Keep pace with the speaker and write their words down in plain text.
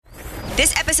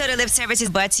This episode of Lip Service is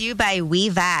brought to you by We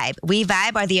Vibe. We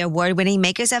Vibe are the award-winning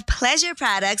makers of pleasure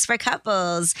products for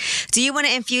couples. Do you want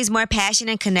to infuse more passion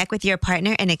and connect with your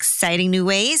partner in exciting new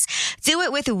ways? Do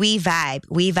it with We Vibe.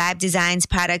 We Vibe designs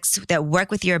products that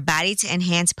work with your body to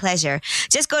enhance pleasure.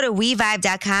 Just go to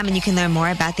WeVibe.com and you can learn more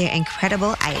about their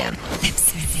incredible item. Lip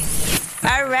Service.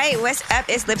 All right, what's up?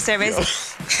 It's Lip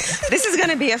Service. This is going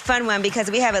to be a fun one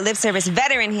because we have a Lip Service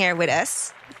veteran here with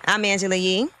us. I'm Angela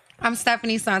Yee. I'm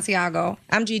Stephanie Santiago.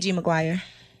 I'm Gigi Maguire.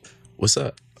 What's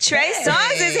up? Trey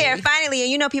Songz is here, finally.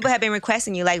 And you know people have been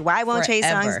requesting you, like, why won't Trey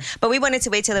Songz? But we wanted to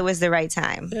wait till it was the right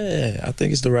time. Yeah, I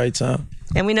think it's the right time.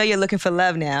 And we know you're looking for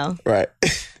love now. Right.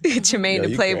 Jermaine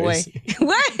the Playboy.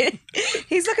 What?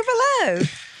 He's looking for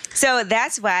love. So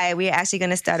that's why we're actually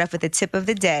going to start off with the tip of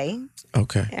the day.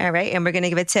 Okay. All right. And we're going to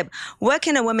give a tip. What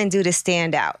can a woman do to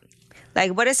stand out?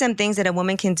 Like, what are some things that a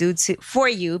woman can do for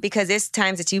you? Because there's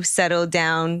times that you've settled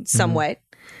down somewhat.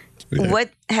 Mm-hmm. Yeah.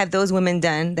 What have those women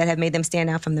done that have made them stand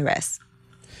out from the rest?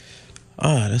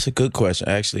 That's a good question,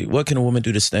 actually. What can a woman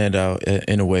do to stand out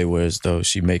in a way where as though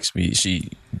she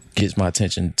gets my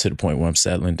attention to the point where I'm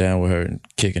settling down with her and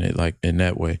kicking it like in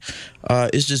that way?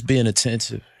 It's just being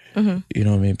attentive. Mm-hmm. You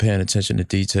know what I mean? Paying attention to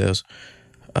details.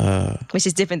 Which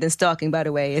is different than stalking, by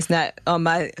the way. It's not on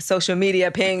my social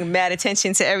media paying mad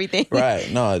attention to everything. Right.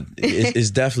 No,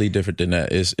 it's definitely different than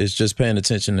that. It's just paying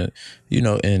attention to,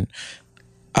 and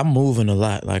I'm moving a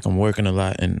lot. Like, I'm working a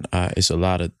lot, and it's a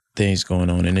lot of things going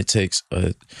on. And it takes,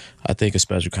 I think, a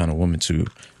special kind of woman to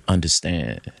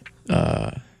understand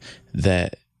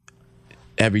that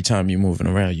every time you're moving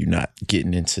around, you're not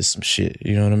getting into some shit.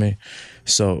 You know what I mean?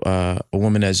 So a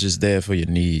woman that's just there for your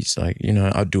needs. Like,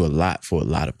 I do a lot for a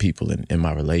lot of people in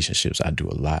my relationships. I do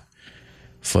a lot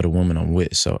for the woman I'm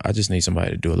with. So I just need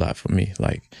somebody to do a lot for me.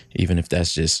 Like, even if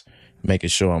that's just making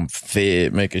sure I'm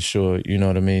fed, making sure, you know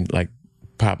what I mean? Like,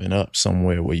 popping up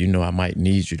somewhere where I might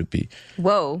need you to be.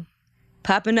 Whoa.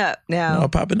 Popping up now. No,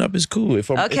 popping up is cool. If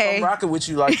I'm rocking with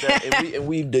you like that, and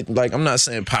we like, I'm not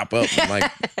saying pop up,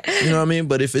 like, you know what I mean.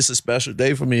 But if it's a special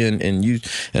day for me,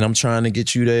 and I'm trying to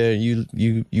get you there,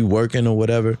 and you working or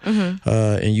whatever, mm-hmm.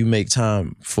 And you make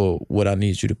time for what I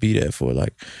need you to be there for,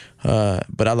 like.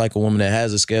 But I like a woman that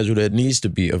has a schedule that needs to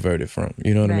be averted from.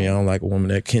 You know what I mean? I don't like a woman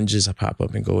that can just pop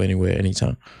up and go anywhere,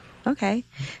 anytime. Okay,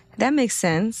 that makes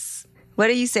sense. What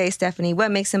do you say, Stephanie?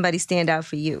 What makes somebody stand out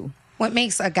for you? What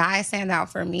makes a guy stand out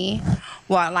for me?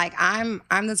 Well, like, I'm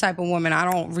the type of woman, I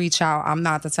don't reach out. I'm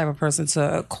not the type of person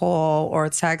to call or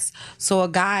text. So a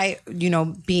guy,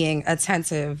 being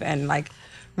attentive and like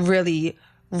really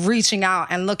reaching out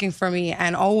and looking for me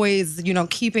and always,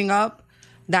 keeping up,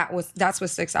 that's what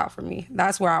sticks out for me.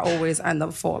 That's where I always end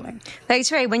up falling. Like,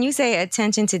 Trey, when you say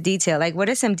attention to detail, like, what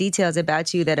are some details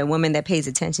about you that a woman that pays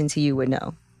attention to you would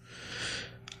know?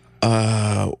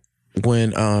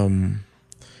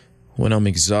 When I'm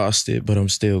exhausted, but I'm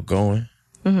still going.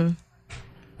 Mm-hmm.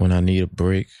 When I need a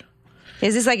break.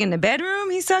 Is this like in the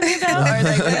bedroom he's talking about? Or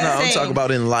like no, I'm talking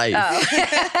about in life. Oh.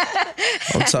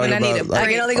 I'm talking about like,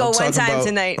 I can only go one time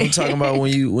tonight. I'm talking about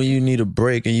when you need a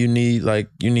break and you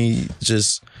need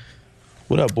just,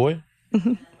 what up, boy?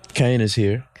 Mm-hmm. Kane is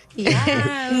here.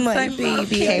 Yeah, my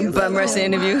baby. Kane bum rush the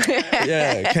interview.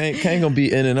 Yeah, Kane gonna be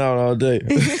in and out all day.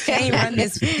 Kane run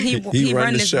this. He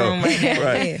run this show. Room right now.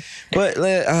 Right.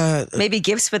 Yeah. But maybe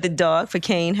gifts for the dog for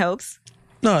Kane helps.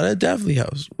 No, that definitely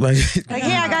helps. Like,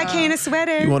 yeah, I got Kane a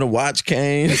sweater. You want to watch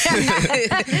Kane?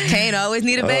 Kane always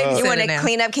need a babysitter. You want to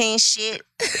clean up Kane's shit?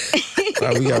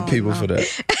 We got people for that.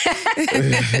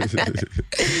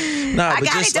 Nah, but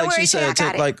just like she said,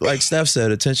 like Steph said,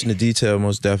 attention to detail,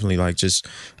 most definitely. Like, just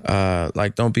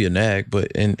like, don't be a nag,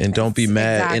 but and don't be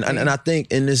mad. Exactly. And I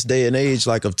think in this day and age,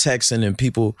 like, of texting and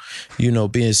people,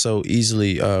 being so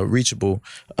easily reachable.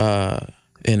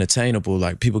 And attainable,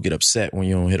 like, people get upset when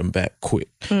you don't hit them back quick.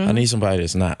 Mm-hmm. I need somebody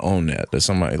that's not on that. That's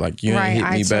somebody like, you ain't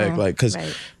hit me back, like, because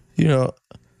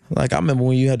like, I remember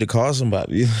when you had to call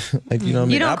somebody, like, you know what I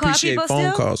mean. I appreciate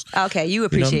phone calls. Okay, you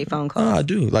appreciate phone calls. No, I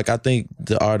do. Like, I think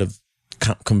the art of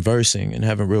conversing and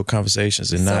having real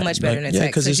conversations and so much better than text. Yeah,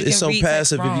 because it's so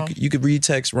passive. If you could read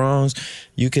text wrongs,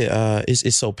 you could.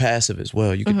 It's so passive as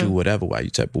well. You could do whatever while you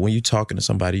text. But when you're talking to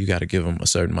somebody, you got to give them a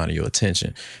certain amount of your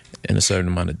attention and a certain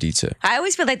amount of detail. I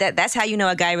always feel like that's how you know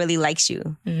a guy really likes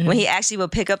you. Mm-hmm. When he actually will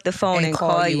pick up the phone and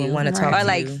call you and want to talk, or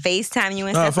like FaceTime you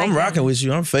and stuff. If I'm rocking with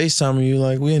you, I'm FaceTiming you.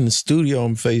 Like, we in the studio,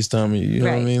 I'm FaceTiming you. You know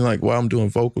what I mean? Like, while I'm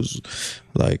doing vocals,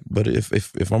 like. But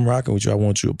if I'm rocking with you, I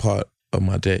want you a part of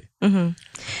my day. Mm-hmm.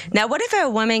 Now, what if a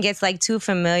woman gets like too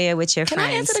familiar with your friends? Can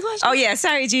I answer the question? Oh yeah,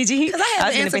 sorry, Gigi. Because I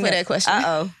have an answer for that question.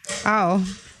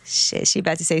 Oh. Shit, she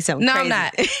about to say something crazy. No,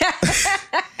 I'm not.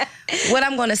 What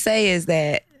I'm going to say is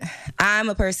that I'm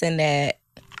a person that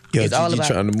Yo, is all Gigi about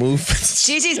trying to move.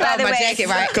 Gigi's, by the my way, jacket,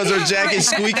 right? Because her jacket's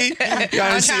squeaky.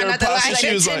 Y'all didn't see her posture.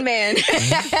 She was like, man.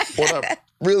 what I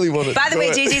really want to By the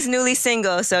way, Gigi's newly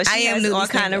single, so she has all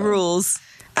kind of rules.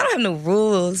 I don't have no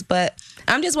rules, but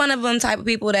I'm just one of them type of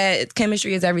people that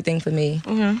chemistry is everything for me.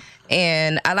 Mm-hmm.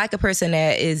 And I like a person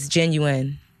that is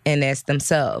genuine and that's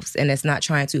themselves and that's not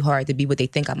trying too hard to be what they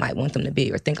think I might want them to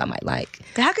be or think I might like.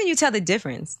 How can you tell the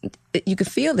difference? You can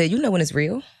feel it. You know when it's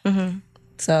real. Mm-hmm.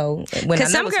 So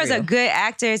because some girls are good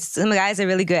actors, some guys are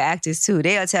really good actors too.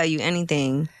 They'll tell you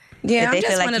anything. Yeah, I'm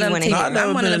just one of them. I've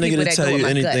never been a nigga to tell you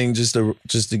anything just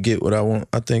to get what I want.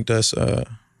 I think that's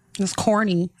it's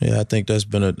corny. Yeah, I think that's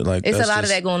been it's a lot of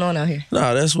that going on out here.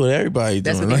 No, that's what everybody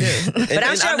doing. That's what they do. But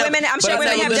I'm sure women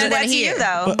have done that to you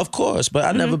though. But of course, but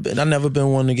I never been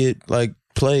one to get like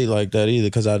played like that either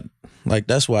because I. Like,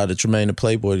 that's why the Tremaine the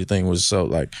Playboy thing was so,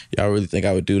 like, y'all really think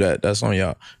I would do that? That's on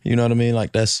y'all. You know what I mean?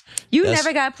 Like, that's... You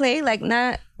never got played? Like,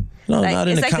 not... No, like, not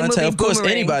in the context. Of course,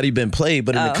 Boomerang. anybody been played,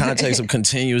 but in the context of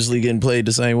continuously getting played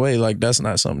the same way, like, that's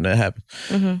not something that happens.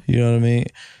 Mm-hmm. You know what I mean?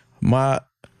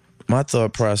 My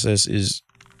thought process is,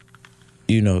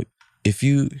 you know, if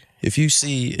you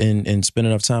see and spend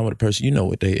enough time with a person, you know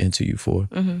what they into you for.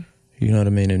 Mm-hmm. You know what I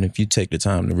mean? And if you take the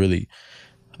time to really...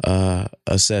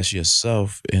 assess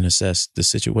yourself and assess the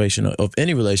situation of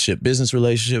any relationship, business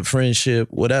relationship, friendship,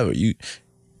 whatever.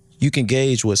 You can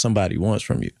gauge what somebody wants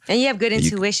from you. And you have good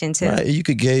intuition too. Right. You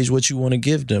could gauge what you want to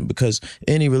give them because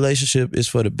any relationship is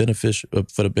for the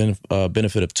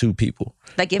benefit of two people.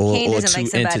 Like if Kane doesn't like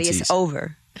somebody, entities. It's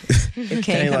over. If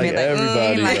Kane like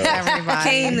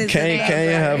everybody. Kane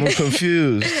have him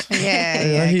confused.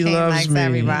 Yeah, he Kane loves likes me.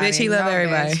 everybody. Bitch, he loves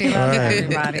everybody. She loves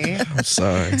everybody. I'm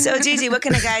sorry. So Gigi, what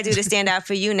can a guy do to stand out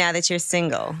for you now that you're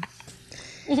single?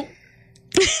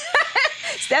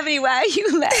 Stephanie, why are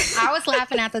you laughing? I was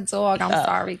laughing at the dog. I'm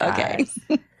sorry, guys.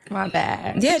 Okay. My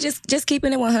bad. Yeah, just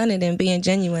keeping it 100 and being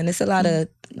genuine. It's a lot of,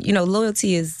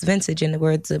 loyalty is vintage in the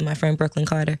words of my friend Brooklyn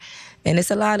Carter. And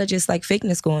it's a lot of just like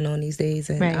fakeness going on these days.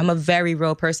 And I'm a very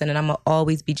real person and I'm going to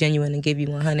always be genuine and give you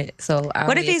 100. So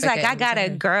what if he's like, I got a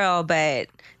girl, but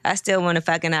I still want to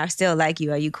fuck and I still like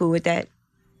you. Are you cool with that?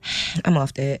 I'm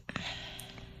off that.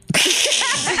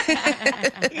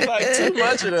 You like too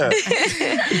much of that.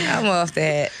 I'm off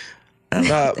that.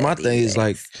 My thing is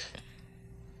like,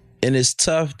 and it's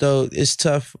tough though. It's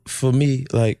tough for me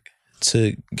like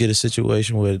to get a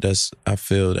situation where I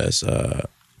feel that's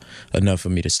enough for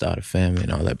me to start a family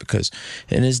and all that because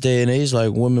in this day and age,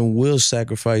 like women will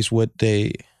sacrifice what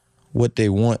they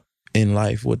want in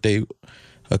life, what they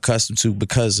accustomed to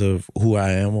because of who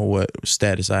I am or what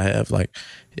status I have. Like.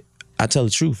 I tell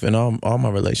the truth in all my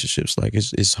relationships. Like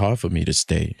it's hard for me to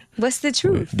stay. What's the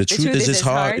truth? The truth is it's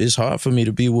hard. It's hard for me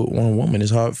to be with one woman. It's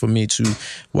hard for me to,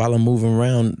 while I'm moving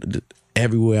around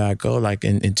everywhere I go, like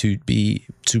and to be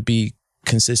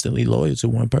consistently loyal to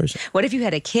one person. What if you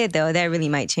had a kid though? That really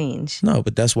might change. No,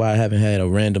 but that's why I haven't had a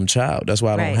random child. That's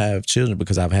why I don't have children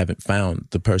because I haven't found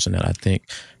the person that I think.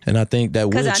 And I think that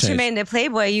will change. Because on Tremaine the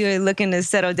Playboy, you were looking to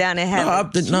settle down and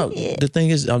have the thing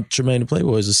is, Tremaine the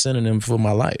Playboy is a synonym for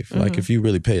my life. Mm-hmm. Like, if you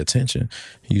really pay attention,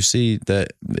 you see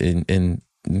that in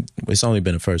it's only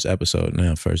been the first episode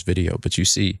now, first video, but you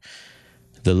see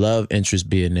the love interest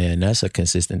being there, and that's a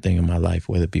consistent thing in my life,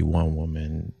 whether it be one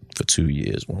woman for 2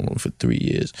 years, one woman for 3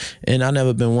 years. And I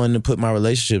never been one to put my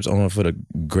relationships on for the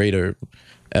greater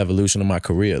evolution of my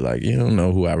career. Like, you don't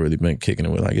know who I really been kicking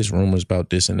it with. Like, it's rumors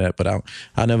about this and that, but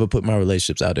I never put my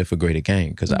relationships out there for greater gain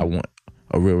because I want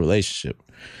a real relationship.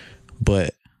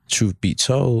 But truth be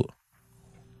told,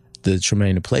 the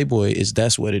Tremaine the Playboy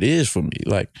that's what it is for me.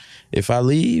 Like, if I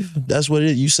leave, that's what it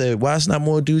is. You said, why it's not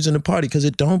more dudes in the party? Because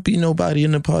it don't be nobody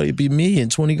in the party. It be me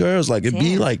and 20 girls. Like, it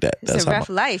be like that. That's a rough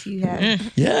life you have.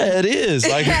 Yeah, it is.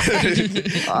 Like,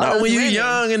 not when you're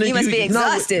young and you must be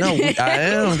exhausted. No, I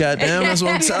am. Goddamn, that's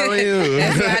what I'm telling you.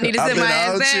 That's why I need to sit my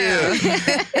ass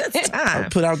down. It's time. I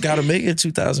put out Gotta Make It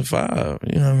 2005.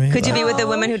 You know what I mean? Could you be with a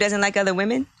woman who doesn't like other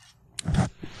women?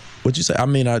 What'd you say? I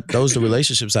mean, those are the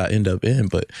relationships I end up in,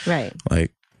 but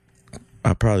like,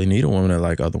 I probably need a woman that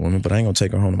like other women, but I ain't gonna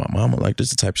take her home to my mama. Like, this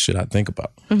is the type of shit I think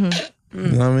about. Mm-hmm.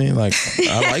 You know what I mean? Like,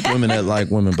 I like women that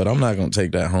like women, but I'm not gonna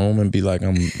take that home and be like,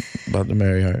 I'm about to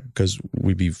marry her because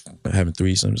we be having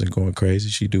threesomes and going crazy.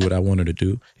 She do what I want her to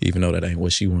do, even though that ain't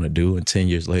what she want to do. And 10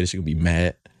 years later, she gonna be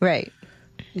mad. Right.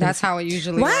 That's how it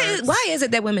usually works. Why is it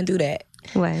that women do that?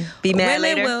 Why? Be mad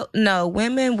later?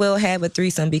 Women will have a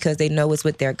threesome because they know it's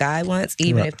what their guy wants,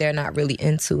 even if they're not really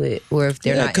into it or if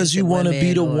they're not because you want to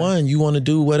be the one. You want to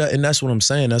do whatever. And that's what I'm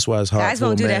saying. That's why it's hard Guys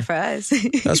won't do that for us.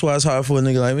 That's why it's hard for a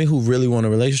nigga like me who really want a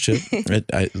relationship.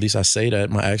 At least I say that.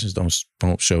 My actions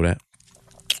don't show that.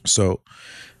 So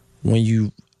when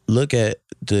you look at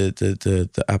the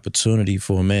opportunity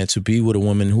for a man to be with a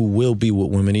woman who will be with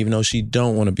women, even though she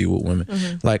don't want to be with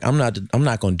women, like I'm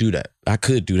not gonna do that. I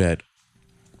could do that.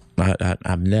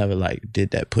 I've never like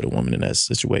did that, put a woman in that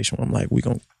situation where I'm like, we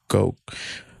gonna go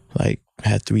like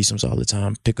have threesomes all the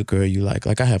time, pick a girl you like.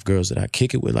 Like I have girls that I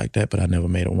kick it with like that, but I never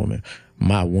made a woman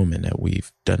my woman that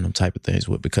we've done them type of things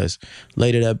with, because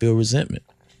later that build resentment.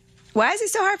 Why is it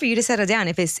so hard for you to settle down?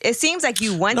 If it seems like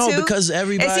you want to. No, because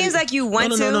everybody. It seems like you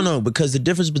want to. No. Because the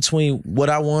difference between what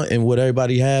I want and what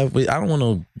everybody have, I don't want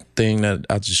no thing that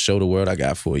I just show the world I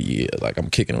got for a year. Like I'm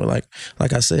kicking it with,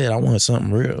 like I said, I want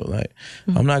something real. Like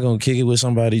I'm not gonna kick it with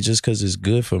somebody just because it's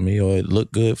good for me or it look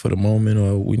good for the moment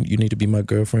or you need to be my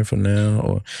girlfriend for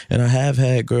now. And I have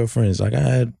had girlfriends. Like I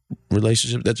had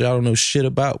relationships that y'all don't know shit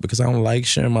about because I don't like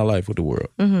sharing my life with the world.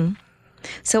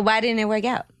 So why didn't it work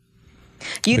out?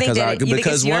 You think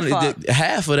it's your fault?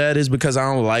 Half of that is because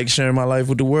I don't like sharing my life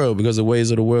with the world because the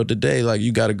ways of the world today, like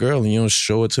you got a girl and you don't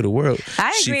show it to the world.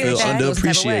 I agree with that.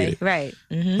 Underappreciated. Right.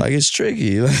 Like it's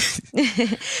tricky.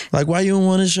 Like why you don't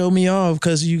want to show me off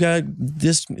because you got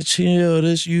this chill,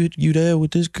 this you there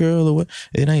with this girl or what?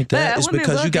 It ain't that. It's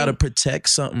because you got to protect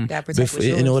something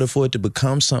in order for it to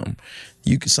become something.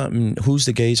 Who's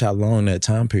to gauge how long that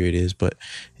time period is? But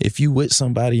if you with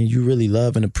somebody and you really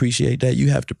love and appreciate that, you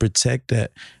have to protect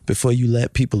that before you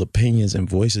let people's opinions and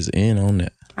voices in on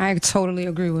that. I totally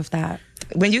agree with that.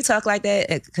 When you talk like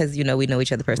that, because we know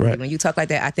each other personally, right. When you talk like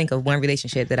that, I think of one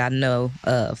relationship that I know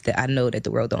of that I know that the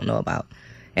world don't know about.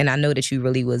 And I know that you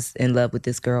really was in love with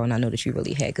this girl, and I know that you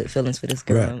really had good feelings for this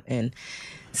girl. Right. And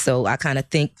so I kind of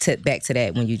think back to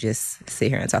that when you just sit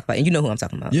here and talk about it. And you know who I'm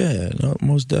talking about. Yeah, no,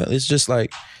 most definitely. It's just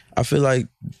like, I feel like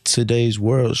today's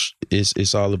world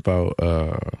is all about,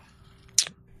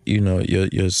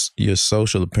 your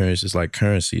social appearance is like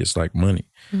currency. It's like money.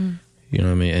 You know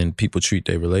what I mean? And people treat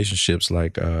their relationships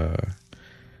like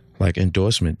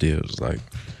endorsement deals. Like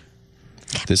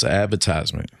this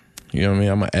advertisement. You know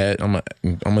what I mean?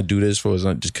 I'm gonna do this for as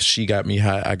long, just cause she got me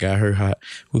hot, I got her hot.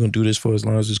 We're gonna do this for as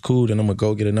long as it's cool. Then I'm gonna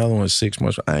go get another one in 6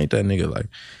 months. I ain't that nigga. Like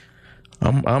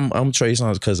I'm Trey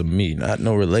Songz because of me, not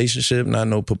no relationship, not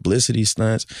no publicity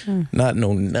stunts, not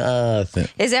no nothing.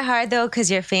 Is it hard though?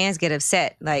 Because your fans get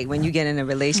upset, like when you get in a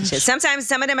relationship. Sometimes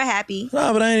some of them are happy.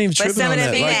 No, but I ain't even tripping on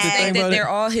that. Like, the thing that they're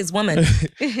all his woman.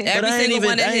 Every single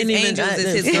one of his angels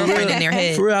is his girlfriend in their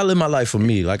head. For real, I live my life for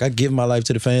me. Like I give my life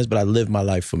to the fans, but I live my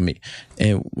life for me.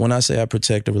 And when I say I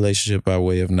protect the relationship by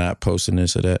way of not posting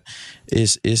this or that,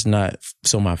 it's not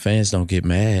so my fans don't get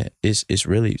mad. It's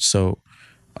really so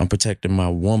I'm protecting my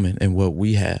woman and what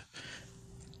we have,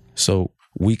 so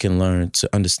we can learn to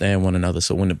understand one another.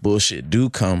 So when the bullshit do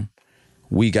come,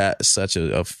 we got such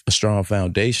a strong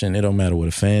foundation. It don't matter what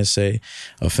a fan say.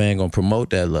 A fan gonna promote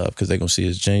that love because they gonna see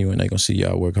it's genuine. They gonna see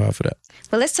y'all work hard for that.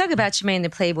 But let's talk about Tremaine the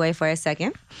Playboy for a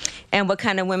second, and what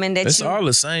kind of women that it's all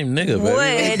the same nigga, baby.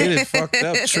 Let's get it fucked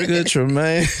up. Trigger,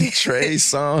 Tremaine, Trey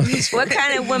Songz. What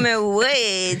kind of women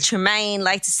would Tremaine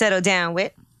like to settle down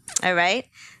with? All right.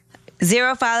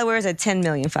 0 followers or 10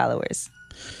 million followers?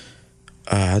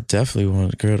 I definitely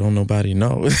want a girl don't nobody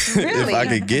know. Really? If I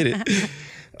could get it.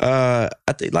 I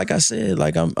think, like I said,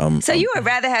 like I'm. So you would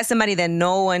rather have somebody that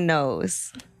no one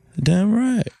knows? Damn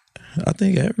right. I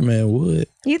think every man would.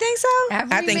 You think so?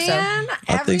 I think so.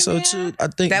 I think so too. I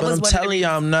think, but I'm telling you,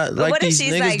 I'm not like these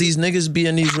niggas. Like, these niggas be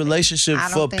in these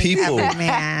relationships for people.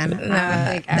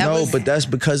 No, but that's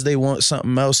because they want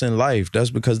something else in life.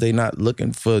 That's because they not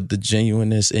looking for the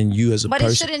genuineness in you as a person.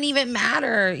 But it shouldn't even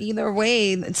matter either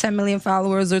way. 10 million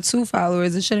followers or 2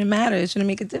 followers, it shouldn't matter. It shouldn't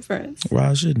make a difference.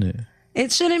 Why shouldn't it?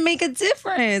 It shouldn't make a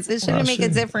difference. It shouldn't make a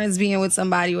difference being with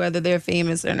somebody whether they're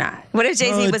famous or not. What if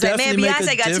Jay-Z was like, man,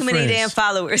 Beyonce got too many damn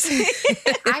followers?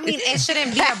 I mean, it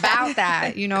shouldn't be about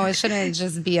that. You know, it shouldn't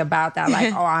just be about that.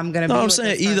 Like, oh, I'm going to be I'm with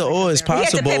saying this either or is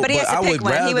possible. But I would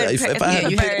rather, if I had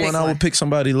to pick one, I would pick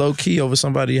somebody low-key over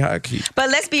somebody high-key. But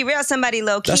let's be real, somebody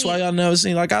low-key. That's why y'all never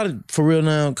seen, like, for real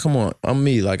now, come on, I'm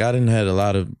me. Like, I didn't had a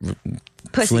lot of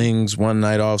flings, one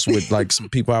night offs with like some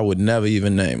people I would never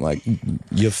even name. Like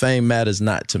your fame matters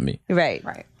not to me. Right.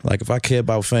 Like if I care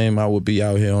about fame, I would be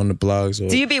out here on the blogs. Or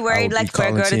do you be worried like for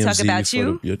a girl to talk about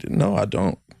you? No, I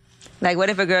don't. Like what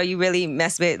if a girl you really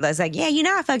mess with was like, yeah, you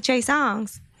know I fuck Trey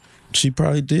Songz. She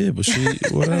probably did, but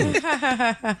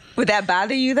whatever. Would that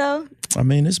bother you though? I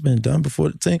mean, it's been done before.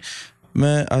 The thing,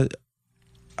 man,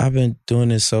 I've been doing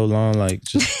this so long, like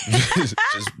just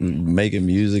making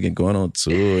music and going on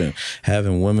tour and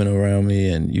having women around me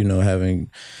and, you know, having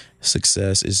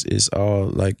success. It's all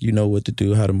like, you know what to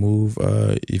do, how to move.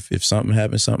 If something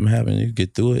happens, you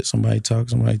get through it. Somebody talk.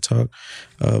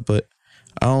 But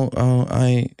I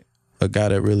ain't a guy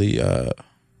that really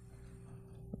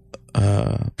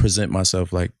present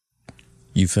myself like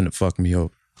you finna fuck me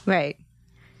over. Right.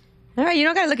 All right, you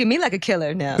don't gotta look at me like a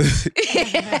killer now.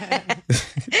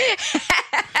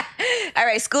 All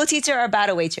right, school teacher or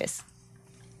bottle waitress?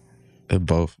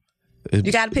 Both.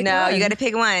 You gotta pick one. No, you gotta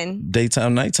pick one.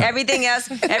 Daytime, nighttime. Everything else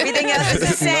is the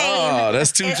same. No,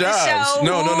 that's two It's a jobs. show.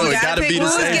 No, Who's it gotta be the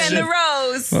Who's same getting the shift.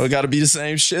 rose? No, it gotta be the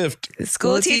same shift.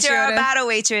 School teacher or bottle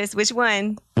waitress? Which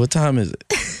one? What time is it?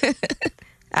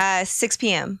 6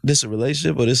 p.m. This a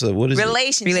relationship or this a what is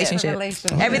Relationship.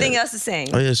 Relationship. Everything else the same.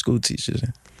 it? Oh yeah, school teachers.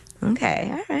 Okay,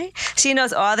 all right. She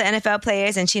knows all the NFL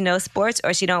players and she knows sports,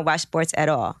 or she don't watch sports at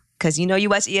all. Because you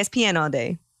watch ESPN all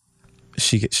day.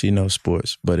 She knows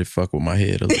sports, but it fuck with my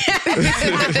head a little.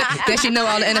 That she know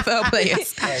all the NFL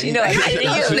players. She know everything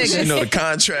you She know the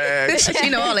contracts. She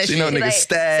know all that She shit. know niggas Like,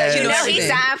 stats. you know he everything.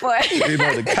 signed for it. You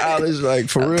know the college, like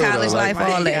for real. College though, like,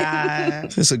 life, all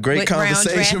that. it's a great What round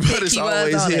conversation, draft but pick it's he was,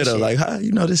 always all here that though. shit. Like, how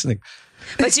you know this nigga?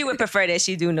 But you would prefer that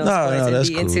she do know No, sports and that's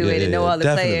be cool. into it Yeah, and know all the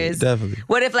definitely, players. definitely.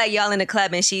 What if like y'all in the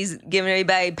club and she's giving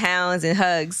everybody pounds and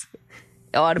hugs?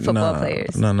 All the football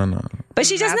players. No. But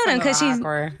she just know them because she's...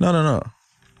 awkward. No. No.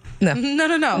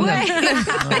 Not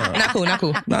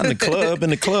cool. Not in the club. In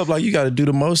the club, like you got to do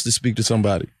the most to speak to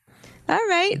somebody. All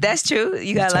right, that's true.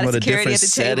 You got a lot of security at the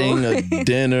setting, table. a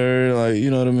dinner, like you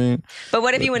know what I mean. But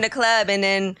what if you in the club and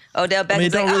then Odell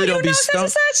Beckham's like, oh, you know such and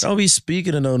such? Don't be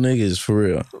speaking to no niggas for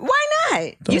real. Why not?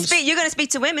 You're gonna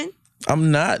speak to women.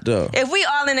 I'm not though. If we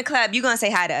all in the club, you're gonna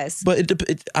say hi to us. But it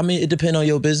depends on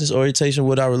your business orientation,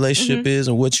 what our relationship is,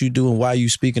 and what you do, and why you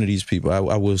speaking to these people. I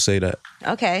will say that.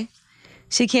 Okay.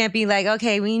 She can't be like,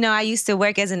 okay, well, I used to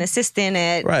work as an assistant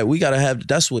at... Right, we gotta have,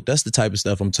 that's the type of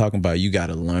stuff I'm talking about. You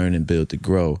gotta learn and build to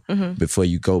grow before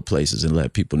you go places and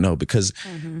let people know. Because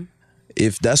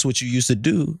if that's what you used to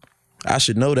do, I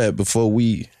should know that before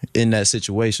we in that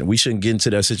situation. We shouldn't get into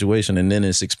that situation and then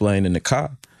it's explained in the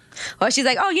car. Or she's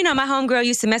like, oh, my homegirl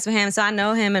used to mess with him, so I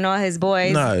know him and all his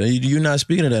boys. Nah, you're not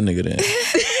speaking to that nigga then.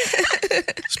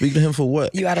 Speak to him for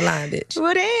what? You out of line, bitch.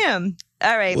 Well, damn.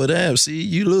 All right. Well, damn, see,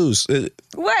 you lose.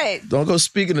 What? Don't go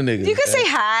speaking to niggas. You can say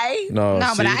hi. No,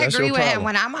 No, but see, I that's agree your with him. problem.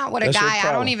 When I'm out with a That's your guy, I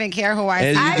problem. don't even care who I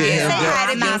And see. you get hemmed up.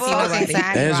 I'm not speaking to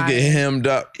And you anybody. get hemmed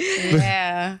up.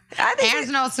 Yeah. I think Hands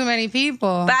know too many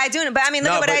people. But I do. But I mean,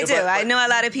 look No, at what I but- do. but- I know a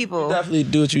lot of people. Definitely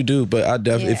do what you do, but I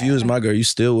definitely, if you was my girl, you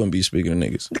still wouldn't be speaking to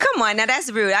niggas. Come on, now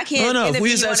that's rude. I can't No, if interview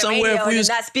we was you at on the somewhere, radio if we was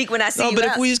and not speak when I see no, you but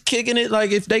out. if we was kicking it,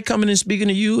 like if they coming and speaking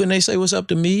to you and they say what's up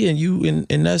to me and you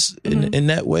and that's in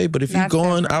that way, but if you That's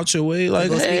going different. out your way, like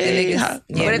Go speak to hey, niggas. hi-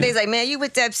 Yeah. What if they's like, man, you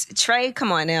with that Trey?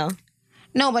 Come on now.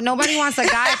 No, but nobody wants a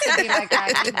guy to be like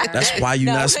that either. That's why you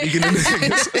not speaking to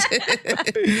niggas.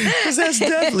 Because that's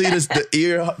definitely the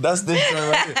ear. That's the thing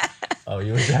right here. Oh,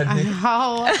 you was that nigga?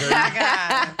 Oh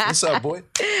my God. What's up, boy?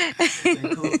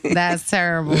 That's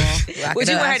terrible. Would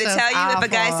you want her to That's tell you if a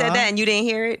guy awful. said that and you didn't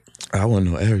hear it? I want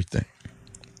to know everything.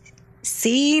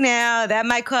 See now, that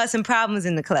might cause some problems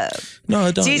in the club. No,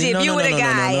 it don't. Gigi, no, if you no, with no, a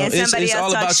guy and somebody it's else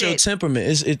all talk about your shit.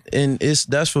 temperament.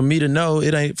 That's for me to know.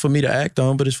 It ain't for me to act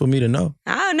on, but it's for me to know.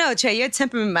 I don't know, Trey. Your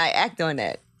temperament might act on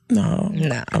that. No.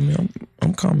 I mean,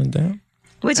 I'm calming down.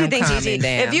 What you I'm think, calming Gigi?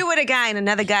 down. If you with a guy and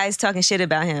another guy is talking shit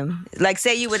about him, like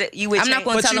say you would I'm not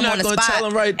going to But tell you're him not on the gonna spot. tell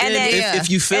him right And then then- if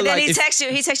you feel and then like he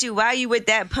texts you, why are you with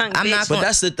that punk I'm bitch? not But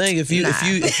that's the thing. If you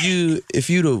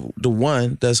the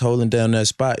one that's holding down that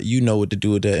spot, you know what to do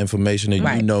with that information, and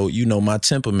Right. you know my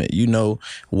temperament. You know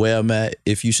where I'm at.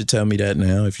 If you should tell me that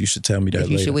now, if you should tell me that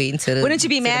You later. should wait until the Wouldn't you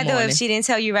be till the mad though morning. if she didn't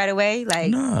tell you right away?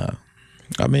 Like, Nah,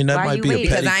 I mean that Why might you be a waiting?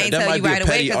 petty. Because I ain't that tell might you be a right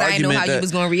away petty because I ain't know argument how you that-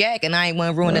 was going to react, and I ain't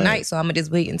want to ruin the night, so I'm gonna just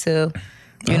wait until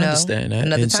I understand that.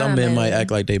 another And some time, men and- might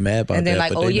act like they mad about and then that,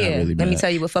 like, but oh they yeah, not really let me mad. tell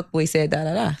you what fuckboy said. Da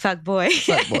da da. fuck boy.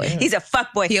 Fuckboy. He's a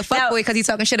fuck boy. He a fuckboy because he's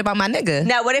talking shit about my nigga.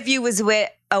 Now, what if you was with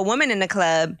a woman in the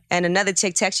club and another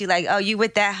chick texts you like, oh, you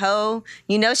with that hoe?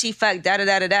 You know she fucked da da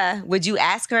da da da. Would you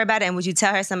ask her about it and would you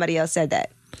tell her somebody else said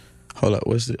that? Hold up,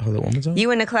 hold up, one more time.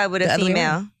 You in the club with a The other way female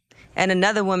around. and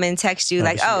another woman texts you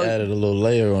like, she oh, added a little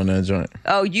layer on that joint.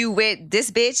 oh, you with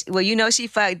this bitch? Well, you know she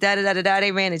fucked da da da da da.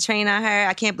 They ran a train on her.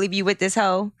 I can't believe you with this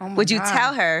hoe. my Would you God.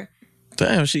 tell her?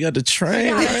 Damn, she got the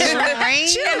train. Right?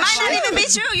 It might not even be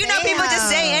true. You know, people just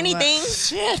say anything.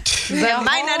 Shit. It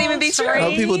might not even be true.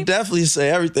 No, people definitely say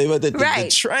everything, but the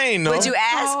Right. train, though. Would you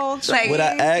ask? Like, Would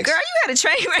I ask? girl, you had a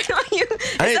train right on you. I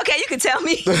It's ain't- okay. You can tell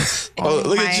me. Oh,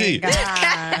 look my at G.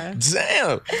 God.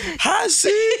 Damn. How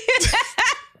see?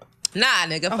 Nah,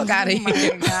 nigga, fuck out of my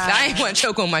here. God. I ain't want to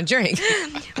choke on my drink.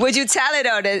 Would you tell her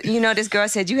though that this girl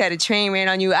said you had a train ran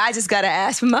on you? I just gotta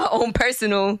ask for my own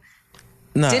personal.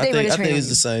 Nah, Did they I really think train it's you?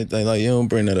 the same thing. Like, you don't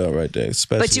bring that up right there.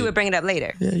 Especially, But you would bring it up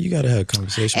later. Yeah, you gotta have a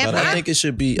conversation. If But I I- think it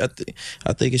should be.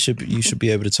 I think it should be. You should be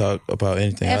able to talk about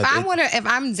anything. If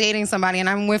I'm dating somebody and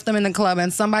I'm with them in the club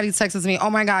and somebody texts me, oh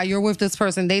my God, you're with this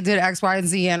person, they did X, Y, and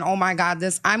Z, and oh my God,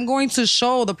 this, I'm going to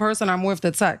show the person I'm with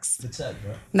the text. bro.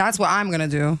 That's what I'm gonna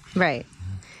do. Right.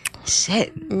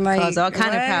 Shit. Like, Cause all kind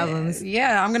of what? problems.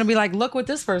 Yeah, I'm gonna be like, look what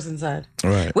this person said.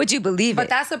 Right. Would you believe But it?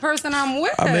 that's the person I'm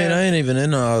with. I mean, I ain't even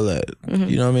into all that.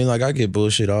 You know what I mean? Like, I get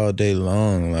bullshit all day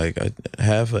long. Like,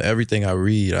 half of everything I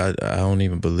read, I don't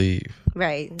even believe.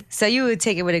 Right. So you would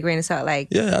take it with a grain of salt, like.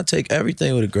 Yeah, I take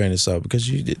everything with a grain of salt because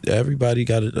everybody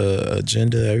got an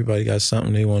agenda. Everybody got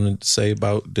something they want to say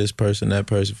about this person, that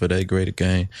person for their greater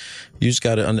gain. You just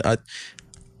got to.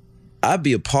 I'd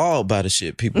be appalled by the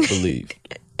shit people believe.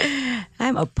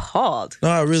 I'm appalled. No,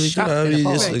 I really Shocked do. I and mean,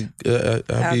 appalled.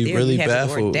 I'd How be dare really you have the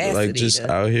baffled, like audacity just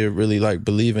to- out here really like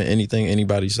believing anything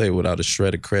anybody say without a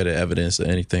shred of credit, evidence, or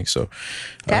anything. So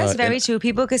That's very and- true.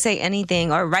 People could say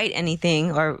anything or write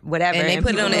anything or whatever. And they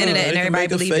put it on the people- internet and They can everybody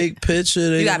make a believe fake it. picture.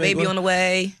 They You can got make baby on the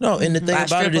way. No, and the thing By a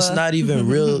about it, it's stripper. not even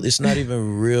real. It's not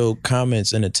even real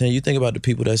comments in the 10. You think about the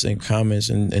people that's in comments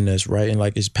and that's writing,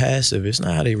 like it's passive. It's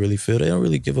not how they really feel. They don't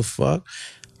really give a fuck.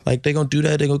 Like they gonna do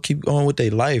that. They gonna keep going with their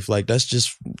life. Like that's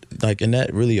just like, and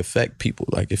that really affect people.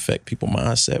 Like affect people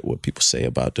mindset, what people say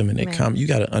about them, and they comment. You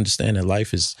gotta understand that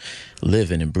life is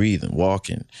living and breathing,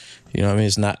 walking. You know what I mean?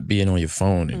 It's not being on your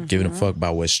phone and giving a fuck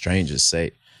about what strangers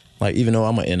say. Like even though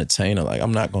I'm an entertainer, like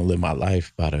I'm not gonna live my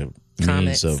life by the Comments.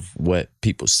 means of what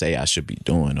people say I should be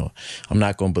doing, or I'm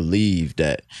not gonna believe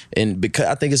that. And because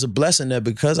I think it's a blessing that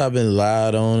because I've been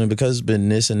lied on and because it's been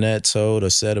this and that told or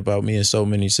said about me in so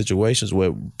many situations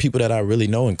where people that I really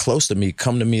know and close to me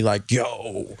come to me like,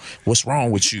 yo, what's wrong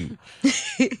with you?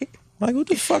 Like, what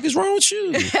the fuck is wrong with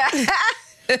you?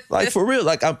 Like for real,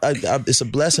 like I, it's a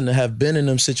blessing to have been in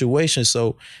them situations.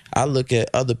 So I look at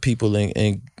other people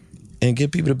and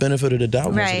give people the benefit of the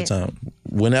doubt most of the time.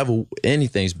 Whenever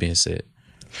anything's being said.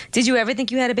 Did you ever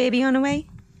think you had a baby on the way?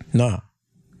 Nah.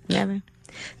 Never.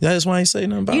 That's why I ain't say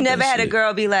nothing about You never that had a shit.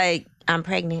 girl be like, I'm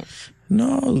pregnant.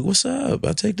 No, what's up?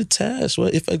 I take the test.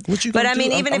 What you But gonna I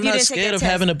mean, do? even I'm if you not didn't take scared the of test-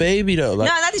 having a baby though. Like,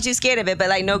 No, not that you're scared of it, but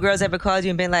like no girls ever called you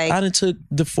and been like, I done took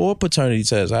the 4 paternity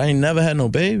tests. I ain't never had no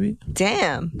baby.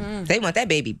 damn. They want that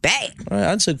baby back.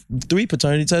 Right? I took 3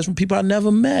 paternity tests from people I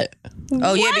never met.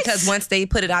 Oh yeah, What? because once they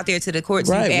put it out there to the courts,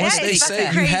 Right. you Once have to they take fucking say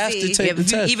the you test. have to crazy. take the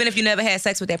test. Even if you never had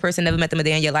sex with that person, never met them a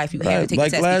day in your life, you have to Right. take the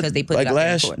test because they put it out there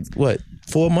in the courts. What,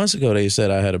 4 months ago they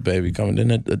said I had a baby coming. Then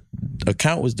the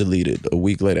account was deleted a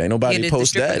week later. Ain't nobody Yeah, the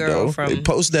post stripper that girl though. from- They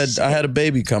post that I had a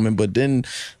baby coming, but then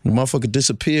the motherfucker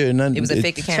disappeared. And It was a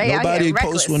fake account. Trey out Nobody here posts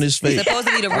reckless. when it's fake.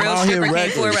 Supposedly the I'm real out here stripper came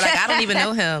forward, reckless. like I don't even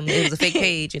know him. It was a fake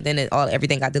page, and then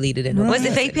everything got deleted. And Was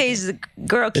the fake page the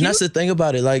girl cute? And that's the thing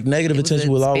about it. Like negative It was attention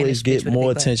a will Spanish always bitch get with a more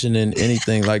big butt. attention than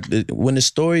anything. Like when the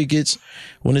story gets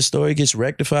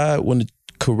rectified, when the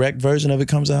correct version of it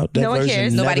comes out, that No one version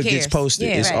cares. never Nobody gets cares. posted.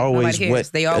 Yeah, it's right. always Nobody cares.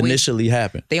 what They always- initially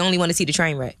happened. They only want to see the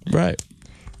train wreck. Right.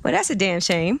 Well, that's a damn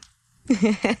shame.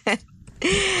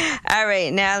 All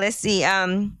right, now let's see.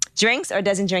 Drinks or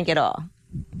doesn't drink at all?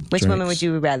 Which woman Drinks. would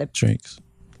you rather? Drinks.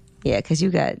 Yeah, because you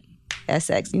got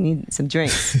SX. You need some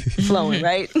drinks flowing,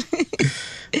 right?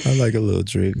 I like a little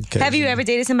drink. Have you ever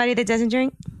dated somebody that doesn't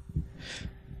drink?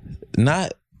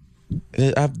 Not.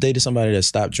 I've dated somebody that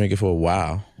stopped drinking for a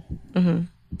while,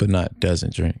 but not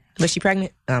doesn't drink. Was she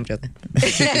pregnant? No, I'm joking.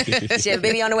 She have a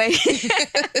baby on the way.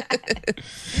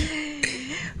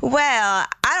 Well,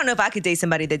 I don't know if I could date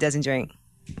somebody that doesn't drink.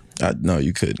 No,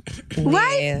 you couldn't.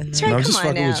 What? Yeah, no. Trey, No, I'm come just on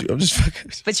fucking now. with you. I'm just fucking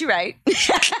with you. But you're right.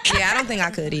 Yeah, I don't think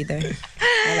I could either.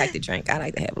 I like to drink. I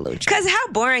like to have a little drink. Because how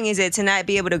boring is it to not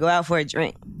be able to go out for a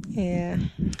drink? Yeah.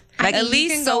 Like, At you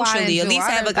least can go out socially, and at do least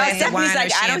have a other glass things. of wine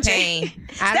Stephanie's or like, I don't champagne.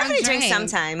 drink. I Stephanie don't drinks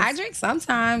sometimes. I drink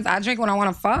sometimes. I drink when I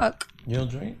want to fuck. You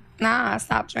don't drink? Nah, I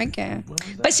stopped drinking.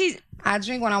 But she's I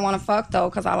drink when I want to fuck though,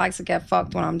 because I like to get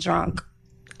fucked when I'm drunk.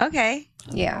 okay.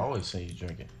 Yeah, always see you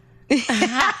drinking.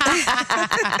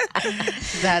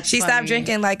 that's She stopped funny.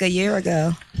 drinking like a year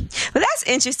ago. Well, that's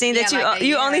interesting that Yeah, like a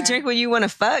you only year. drink when you want to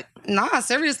fuck. Nah,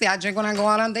 seriously, I drink when I go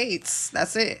out on dates.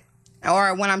 That's it.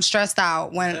 Or when I'm stressed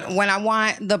out. When I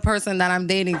want the person that I'm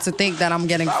dating to think that I'm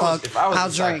getting fucked, if I was I'll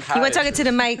a drink. You want to talk it to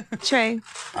the mic, Trey?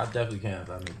 I definitely can.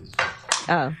 I need this.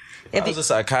 Oh. If I was a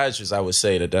psychiatrist, I would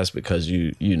say that that's because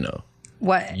you know,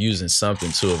 What? using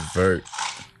something to avert,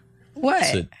 What?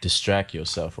 to distract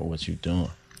yourself from what you're doing.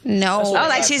 No. Oh,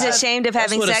 like she's ashamed of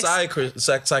having That's sex. what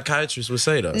a psychiatrist would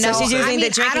say though. No, she's using the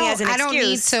drinking I as an don't need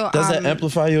excuse. to. Does that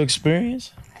amplify your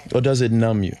experience? Or does it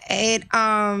numb you? It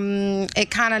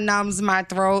kind of numbs my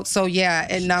throat. So yeah,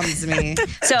 it numbs me.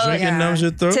 So Drinking numbs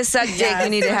your throat? to suck dick, you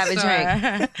need to have a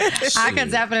drink. I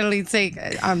could definitely take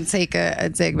a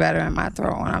dick better in my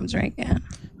throat when I'm drinking.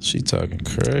 She talking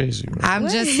crazy, man. I'm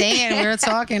just saying we're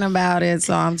talking about it,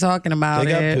 so I'm talking about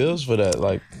They got it. pills for that.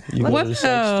 Like, you go to the sex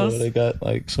pills? store, they got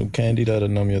like some candy that'll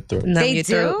numb your throat. Numb They your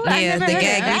do? throat. I Yeah, never the heard of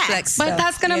gag that. reflex But stuff.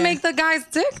 that's gonna Yeah. make the guy's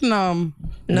dick numb.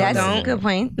 No, That's don't. a good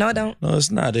point. No, don't. No, it's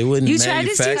not. They wouldn't You tried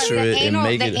this too? manufacture it and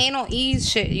make the it. anal ease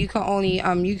shit. You can only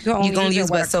use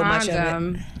but so much of it.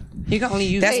 condom. You can only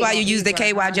use. That's why anal you use ease the with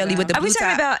a KY jelly with the Are we blue talking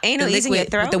top, about anal the ease in your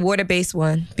liquid throat? with the water-based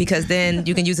one, because then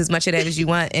you can use as much of that as you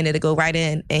want, and it'll go right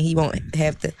in, and he won't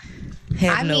have to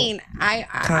have I no. mean,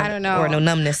 I don't know. Or no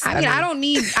numbness. I mean, I don't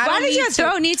need. Why does your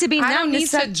throat need to be I don't numb to need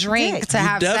suck to drink dick? to You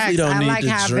have definitely sex. don't I need like to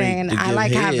having. drink to I give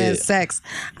like having head. sex.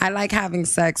 I like having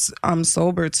sex.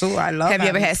 Sober too. I love. Have you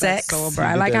ever having had sex? sober?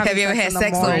 I like Have having you ever sex had in the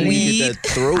sex on morning. weed? You get that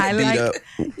throat I beat like- up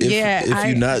if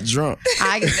you're not drunk.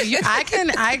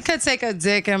 I could take a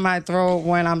dick in my throat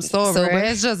when I'm sober.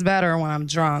 It's just better when I'm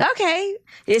drunk. Okay.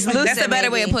 It's looser. That's a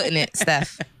better way of maybe. putting it,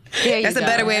 Steph. There you That's a go.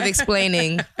 better way of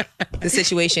explaining the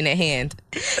situation at hand.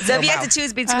 So if you had to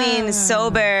choose between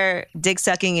sober dick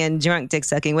sucking and drunk dick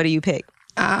sucking, what do you pick?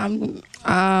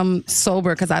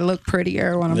 Sober because I look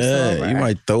prettier when I'm Yeah, sober. you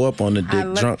might throw up on the dick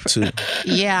look drunk too.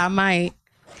 Yeah, I might.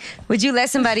 Would you let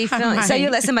somebody film? So might. you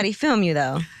let somebody film you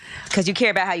though, because you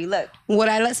care about how you look. Would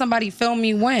I let somebody film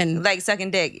me when? Like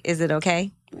sucking dick, is it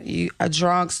okay? A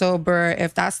drunk, sober.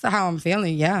 If that's how I'm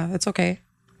feeling, yeah, it's okay.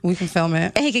 We can film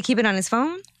it. And he could keep it on his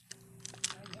phone.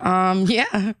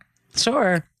 Yeah,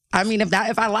 sure. I mean, if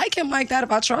I like him like that,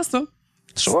 if I trust him,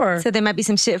 sure. So there might be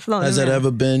some shit floating. Has that around.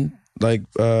 ever been like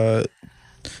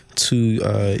to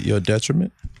your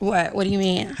detriment? What do you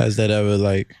mean? Has that ever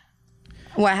like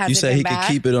What has you it say been he bad?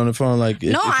 could keep it on the phone? Like No,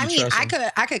 if I you mean, trust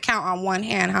him? I could count on one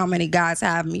hand how many guys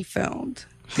have me filmed.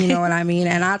 You know what I mean?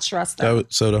 And I trust them.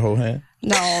 So the whole hand.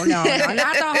 No, not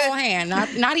the whole hand.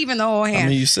 Not even the whole hand. I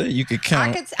mean, you said you could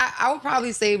count. I would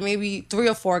probably say maybe 3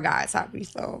 or 4 guys have me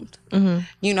filmed. Mm-hmm.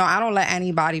 You know, I don't let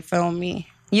anybody film me.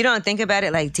 You don't think about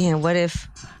it like, damn, what if?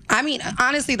 I mean,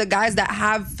 honestly, the guys that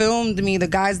have filmed me, the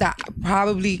guys that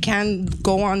probably can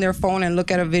go on their phone and look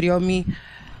at a video of me,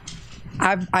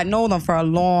 I know them for a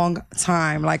long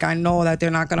time. Like, I know that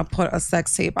they're not going to put a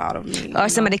sex tape out of me. Or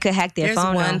somebody could hack their There's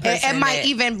phone. one Out. person It might that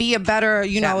even be a better,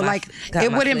 you know, got my- like, got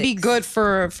it my wouldn't be flicks.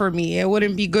 good for me. It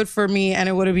wouldn't be good for me, and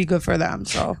it wouldn't be good for them.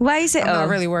 So Why you say? I'm not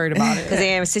really worried about it. Because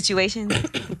they're in a situation.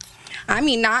 I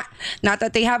mean, not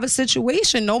that they have a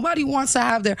situation. Nobody wants to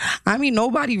have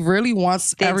nobody really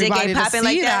wants Their dick everybody ain't to popping see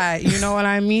like that? that. You know what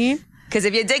I mean? Because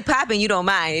if your dick popping, you don't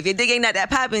mind. If your dick ain't not that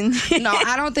popping, No,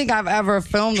 I don't think I've ever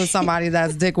filmed with somebody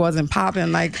that's dick wasn't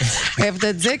popping. Like, if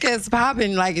the dick is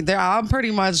popping, like, I'm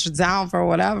pretty much down for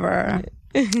whatever.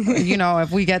 You know, if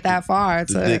we get that far.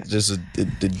 the dick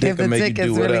the dick if the can make dick you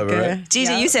do is really whatever, good. right? Gigi,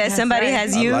 Yeah, you said that's somebody right.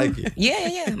 has I you, like it.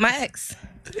 Yeah, my ex.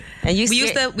 and you. We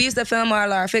used to film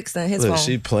all our fixing his Look, phone.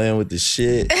 she playing with the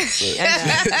shit.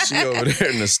 she over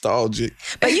there nostalgic.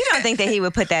 But you don't think that he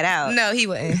would put that out? No, he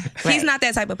wouldn't. Right. He's not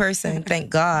that type of person. Thank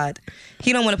God.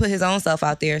 He don't want to put his own self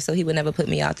out there, so he would never put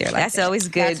me out there like That's that. always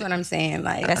good. That's what I'm saying.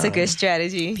 Like, That's a good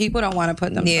strategy. people don't want to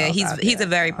put themselves Yeah, out he's there. a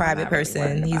very I'm private not really person.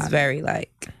 worried He's about it. very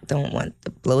like don't want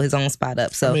to blow his own spot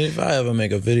up. So I mean, if I ever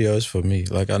make a video, it's for me.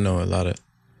 Like I know a lot of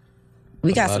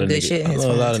we got lot some of good niggas, shit in I his know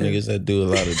a phone lot of too. niggas that do a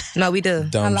lot of No, we do.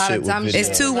 dumb A lot shit of with dumb videos. shit.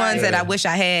 It's 2 ones that I wish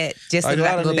I had just Like so a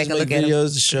that I lot can of go back niggas and make look at them.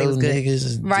 videos to show was good.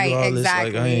 niggas and Right, do all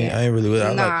exactly. this. Like I ain't really with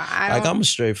that. Nah, Like, I like don't- I'm a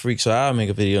straight freak, so I'll make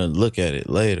a video and look at it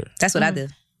later. That's what I do.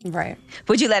 Right.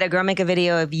 Would you let a girl make a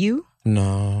video of you?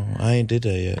 No, I ain't did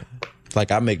that yet.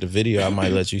 Like I make the video, I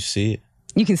might let you see it.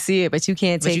 You can see it, but you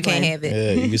can't But take you can't one. have it.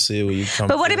 Yeah, you can see it when you come.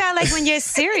 But what through. about like when you're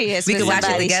serious? We with can watch it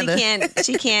somebody? together.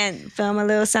 She can't film a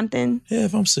little something. Yeah,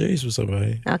 if I'm serious with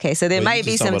somebody. Okay, so there Well, you might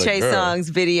be just some talking Trey about a girl.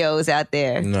 Songz videos out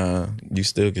there. Nah, you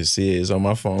still can see it. It's on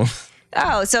my phone.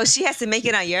 Oh, so she has to make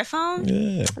it on your phone?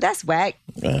 Yeah, That's whack.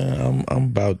 man, I'm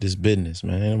about this business,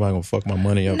 man. Ain't nobody gonna fuck my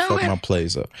money up, No, fuck my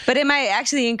plays up. But it might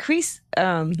actually increase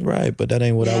Right, but that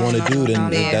ain't what I want to do. Then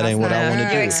that ain't what I want to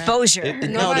do. your exposure. No, the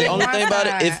Nobody only thing wants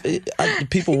about it, that.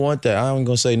 people want that. I ain't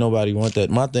gonna say nobody want that.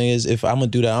 My thing is, if I'm gonna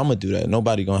do that, I'm gonna do that.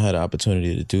 Nobody gonna have the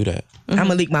opportunity to do that. I'm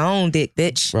gonna leak my own dick,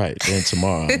 bitch. Right. Then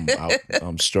tomorrow,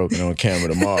 I'm stroking on camera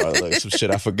tomorrow. Like some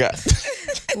shit I forgot.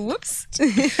 Whoops.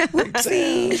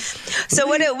 So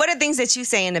what are things that you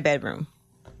say in the bedroom?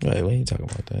 Right, we ain't talking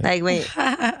about that. Like, wait,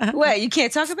 what? You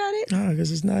can't talk about it? Nah,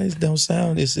 because it's not. It don't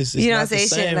sound. It's You don't not the say shit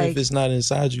same like- if it's not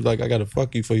inside you. Like I gotta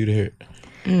fuck you for you to hear it.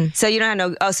 So you don't have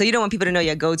no. Oh, so you don't want people to know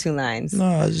your go-to lines. No,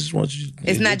 I just want you.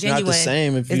 It's not genuine. Not the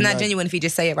same. If it's not genuine if you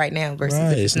just say it right now versus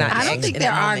Right, if it's not. I don't think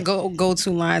there are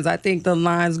go-to lines. I think the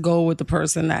lines go with the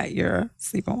person that you're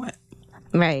sleeping with.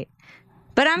 Right.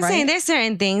 But I'm saying there's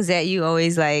certain things that you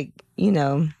always like,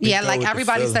 Yeah, like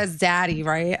everybody says daddy,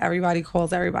 right? Everybody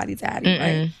calls everybody daddy,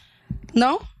 right?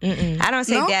 No? I don't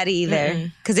say daddy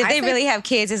either. Because if they really have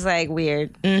kids, it's like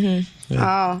weird.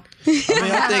 Oh.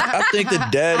 I think the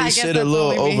daddy shit a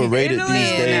little overrated these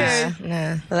days.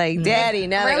 Nah. Like daddy.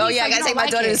 Now like, I gotta take my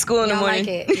daughter to school in the morning.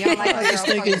 You don't like it.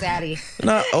 You don't like daddy.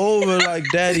 Not over like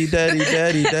daddy.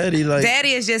 Like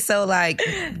Daddy is just so like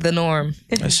the norm.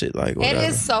 that shit like whatever. It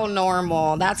is so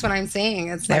normal. That's what I'm saying.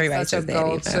 It's like Everybody such a says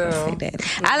daddy. go-to.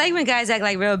 I like when guys act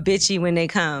like real bitchy when they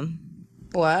come.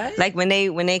 What? Like when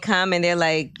they come and they're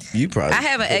like, You probably. I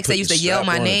have an ex that put used the to yell strap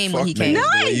my on name and when he fuck came. niggas no,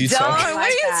 the way I you don't. talk. What are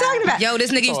you talking about? Yo,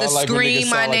 this nigga used to I like when scream niggas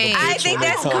my sound like a name. I bitch think when they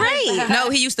that's talk. great. No,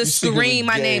 he used to speaking scream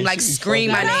my gay. name, like She be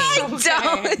scream my fucking name.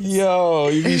 I don't. Yo,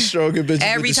 you be stroking bitches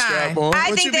Every with the time. strap on. I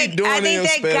What think you be doing that in your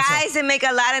spare time? guys that make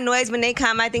a lot of noise when they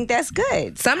come, I think that's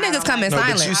good. Some niggas come in No,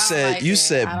 silence. but you said like you it.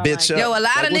 said I don't bitch like up. Yo, a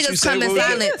lot of what you niggas say, come in what was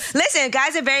it? silence. Listen,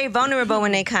 guys are very vulnerable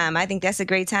when they come. I think that's a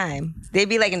great time. They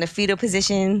be like in the fetal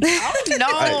position. No.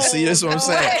 Right, see, that's what I'm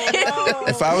saying.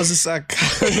 If I was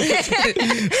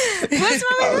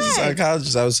a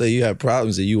psychologist, I would say you have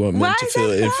problems and you want men Why to is feel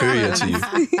that inferior to you.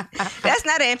 That's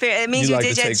not an inferior. It means you like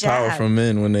did to your take job. power from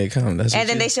men when they come. That's And what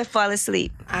then you, they should fall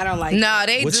asleep. I don't like No, it.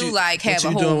 they What do you- like what have a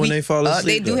you whole doing when weak. they fall They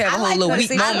asleep, do though? have a whole little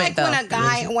weak I moment like though. when a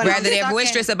guy, when Whether I'm they're sucking-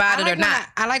 boisterous about it I like or not.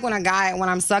 I like when a guy, when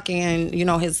I'm sucking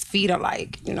and, his feet are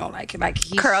like, like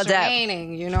he's Curled up.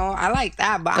 straining, I like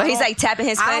that. But Or he's like tapping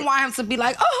his I foot. don't want him to be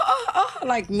like,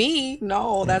 like me.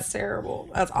 No, that's terrible.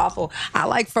 That's awful. I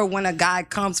like for when a guy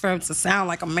comes for him to sound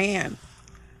like a man.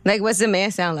 Like, what's the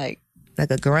man sound like? Like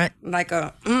a grunt. Like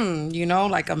a,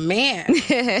 like a man.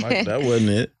 Like, that wasn't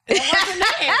it.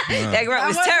 That grunt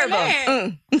was That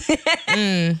wasn't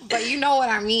terrible. But you know what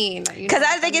I mean. Because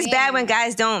I think it's bad when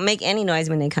guys don't make any noise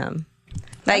when they come.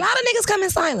 A lot of niggas come in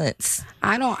silence.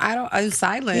 I'm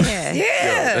silent. Yeah.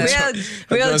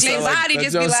 Real That G's. sound body that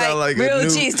just be don't sound like, a real new-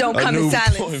 G's don't a come in new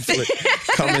silence. point flick.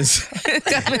 Come in silence.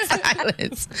 Come in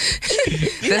silence.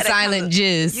 The gotta silent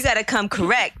jizz. You got to come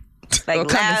correct. Like, Or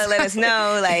come loud, let us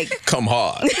know. Like, Come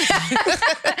hard.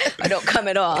 or don't come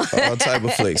at all. All type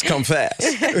of flicks. Come fast.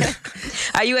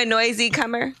 Are you a noisy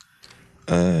comer?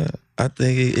 I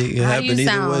think it can How happen do you either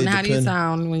sound? way. How do you depending.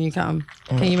 sound when you come?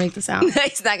 Can you make the sound?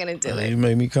 He's not going to do it. You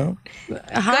make me come. Go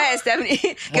ahead, Stephanie.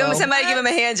 Somebody give him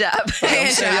a hand job. I'm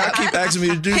saying y'all keep asking me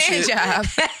to do Hand shit. job.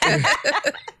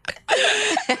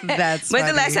 That's When's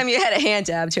the last time you had a hand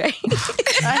job, Trey?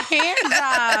 a hand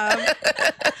job?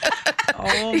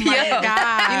 Oh my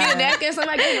god! You need a napkin?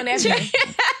 Somebody give him a napkin.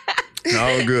 No,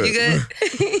 I'm good. You good?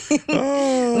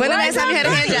 When the last time you had a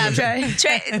hand job,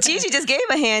 Trey? Gigi just gave him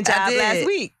a hand job did. last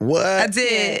week. What? I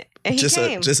did. And he Just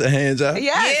came. a hand job?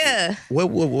 Yes. Yeah. What?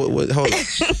 Hold on.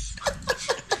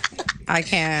 I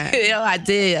can't. Yo, I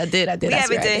did. We I haven't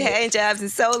swear I done did. hand jobs in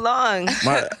so long.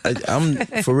 I'm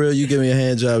for real. You give me a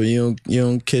hand job and you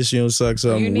don't kiss, you don't suck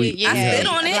something. I spit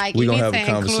on it. Like We you gonna need have to a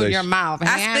include conversation. your mouth. I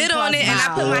Hand spit on plus it and I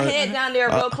put mouth. my head down there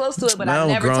real close to it, but I I'm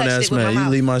a never grown touched ass it with man. my You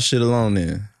mouth. leave my shit alone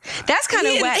then. That's kind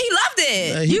of He wet. loved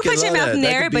it. Man, he You could put your love mouth that. in That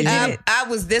there, could but be you him. didn't. I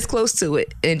was this close to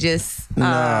it and just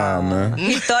Nah, man.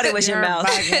 He thought it was your You're mouth.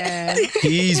 bugging.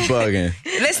 He's bugging.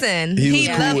 listen. He was He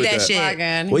cool loved with that that. shit.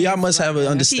 Bugging. Well, y'all must have an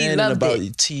understanding loved about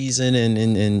it. teasing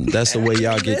and that's the way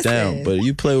y'all get down. Listen. But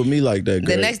you play with me like that,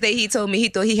 The girl. next day he told me he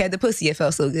thought he had the pussy. It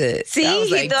felt so good. See, I was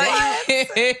he like, thought- damn.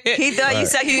 He thought you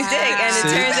sucked his dick, and it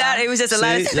See? turns out it was just a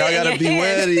lot of See, spit y'all in gotta your be hand.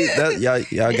 wary.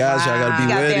 Y'all guys, y'all gotta be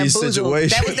Got wary of these bamboozled.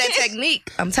 situations. That was that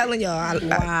technique. I'm telling y'all.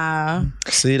 Wow.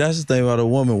 See, that's the thing about a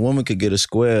woman. Woman could get a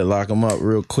square, lock them up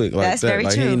real quick like That's that. very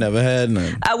Like true. he ain't never had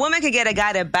nothing. A woman could get a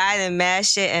guy to buy them mad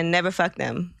shit and never fuck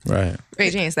them. Right.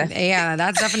 Great chance, Steph. Yeah,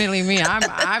 that's definitely me.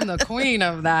 I'm the queen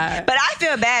of that. But I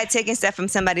feel bad taking stuff from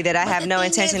somebody that I have no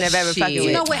intention of ever fucking with.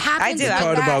 You know what happens? I do. with I-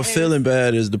 Part that about is- feeling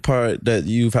bad is the part that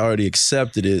you've already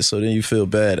accepted it, so then you feel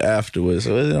bad afterwards.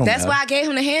 So it don't That's matter. why I gave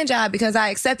him the hand job, because I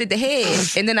accepted the head.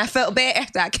 And then I felt bad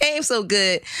after I came so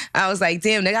good. I was like,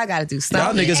 damn, nigga, I gotta do Y'all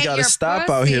something. niggas ate gotta your stop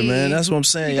out here, pussy. man. That's what I'm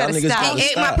saying. You Y'all gotta niggas stop. gotta He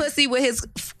ate my stop. pussy with his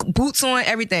boots on,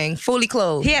 everything, fully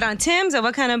clothed. He had on Tim's, or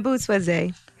what kind of boots was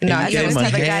they? No, And he you on gave him a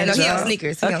type of guy. hand No, he on job?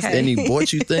 sneakers. He on Okay. And sneakers. he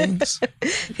bought you things.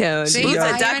 Yo, See, boots you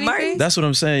at buy Doc anything? Martens? That's what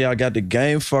I'm saying. Y'all got the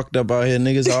game fucked up out here.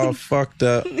 Niggas all fucked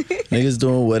up. Niggas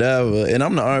doing whatever. And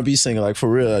I'm the R&B singer. Like, for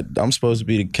real, I'm supposed to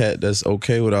be the cat that's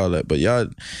okay with all that. But y'all,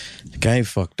 the game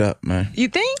fucked up, man. You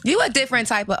think? You a different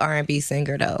type of R&B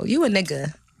singer, though. You a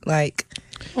nigga. Like,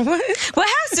 What? Well,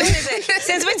 how soon is it?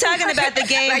 Since we're talking about the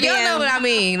game Like, being... y'all know what I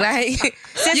mean. Like,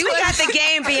 Since we got the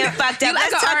game being fucked up,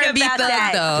 let's talk about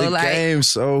that. though. The game's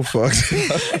so fucked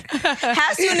up.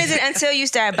 How soon is it until you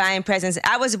start buying presents?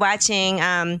 I was watching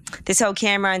this whole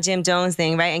Cameron Jim Jones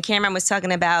thing, right? And Cameron was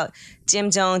talking about Jim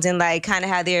Jones and like kind of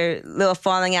how their little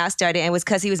falling out started, and it was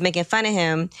because he was making fun of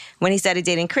him when he started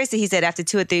dating Chrissy. He said after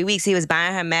 2 or 3 weeks he was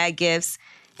buying her mad gifts,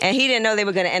 and he didn't know they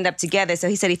were going to end up together. So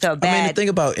he said he felt bad. I mean, the thing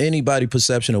about anybody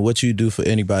perception of what you do for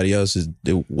anybody else is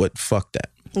what fuck that.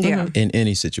 Yeah. In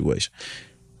any situation.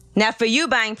 Now, for you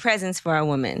buying presents for a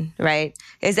woman, right?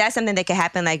 Is that something that could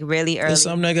happen like really early? It's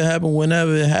something that can happen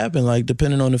whenever it happens, like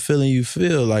depending on the feeling you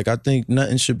feel. Like I think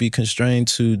nothing should be constrained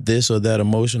to this or that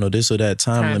emotion or this or that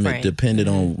time limit, frame. depending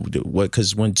on what.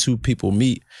 Because when two people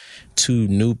meet, two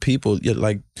new people,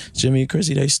 like Jimmy and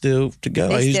Chrissy, they still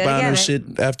together. Like, he's still buying her together.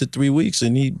 shit after 3 weeks,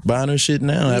 and he buying her shit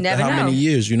now after never how know. many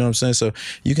years? You know what I'm saying? So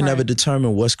you can never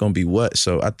determine what's going to be what.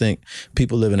 So I think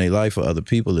people living a life for other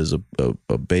people is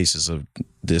a basis of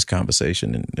this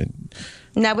conversation. And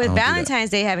Now, with I don't do that. Valentine's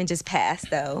Day having just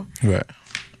passed, though, right.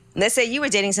 let's say you were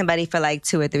dating somebody for like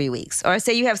 2 or 3 weeks, or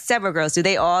say you have several girls. Do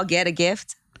they all get a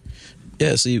gift?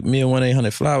 Yeah, see, me and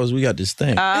 1-800-Flowers, we got this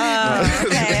thing. Oh,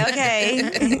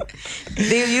 okay.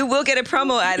 You will get a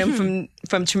promo item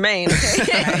from Tremaine.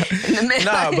 Okay? In the middle.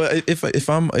 Nah, but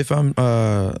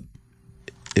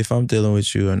if I'm dealing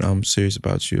with you and I'm serious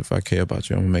about you, if I care about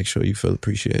you, I'm gonna make sure you feel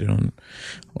appreciated on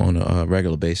a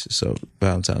regular basis. So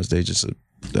Valentine's Day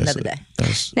Another day.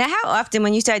 Now, how often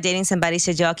when you start dating somebody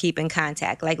should y'all keep in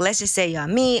contact? Like, let's just say y'all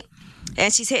meet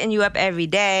and she's hitting you up every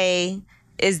day.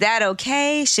 Is that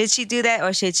okay? Should she do that?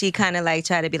 Or should she kind of like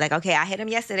try to be like, okay, I hit him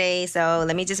yesterday, so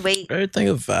let me just wait? Everything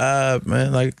a vibe,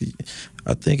 man. Like,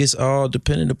 I think it's all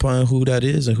dependent upon who that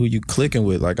is and who you clicking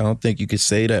with. Like, I don't think you could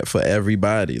say that for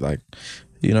everybody. Like,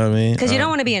 you know what I mean? Because you don't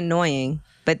want to be annoying,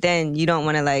 but then you don't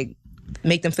want to like...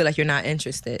 Make them feel like you're not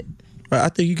interested. I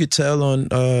think you could tell on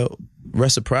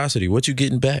reciprocity, what you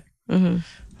getting back. Mm-hmm.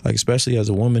 Like, especially as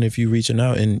a woman, if you reaching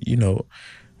out and, you know,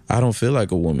 I don't feel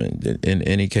like a woman in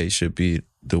any case should be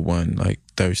the one like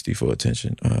thirsty for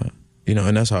attention. You know,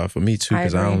 and that's hard for me too,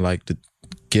 because I don't like to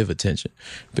give attention,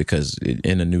 because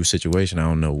in a new situation, I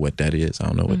don't know what that is. I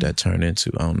don't know what that turned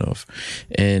into. I don't know if,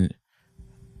 and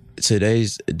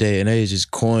today's day and age is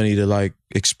corny to like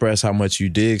express how much you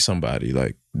dig somebody.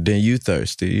 Like, then you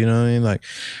thirsty, you know what I mean? Like,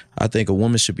 I think a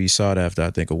woman should be sought after.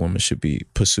 I think a woman should be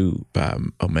pursued by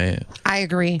a man. I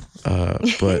agree.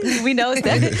 But We know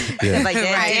that. yeah. Like,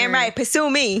 damn right, pursue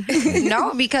me.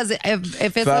 No, because if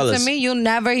it's up Fellas. to me, you'll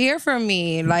never hear from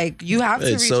me. Like, you have to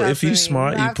Hey, reach so out if to you me.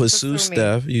 smart, you have to pursue me.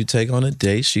 Steph, you take on a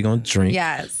date, she gonna drink.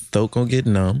 Yes. Throat gonna get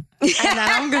numb. And then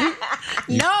I'm gonna...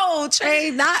 No,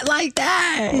 Trey, not like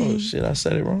that. Oh shit, I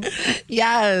said it wrong.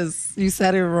 Yes, you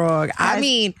said it wrong. I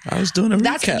mean, I was doing a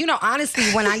that's, recap. you know, honestly,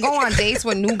 when I go on dates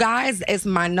with new guys, it's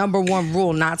my number one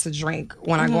rule not to drink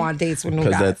when I go on dates with new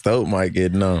Because guys. that throat might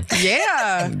get numb.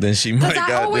 Yeah. Then she might Because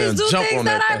I always goddamn do jump things on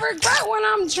that that I thing. regret when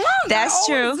I'm drunk. That's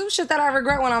I always true. do shit that I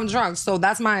regret when I'm drunk. So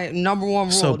that's my number one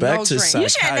rule. So back no to drink. You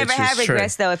should never have Psychiatrist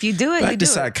regrets, Trey. though. If you do it, Back you to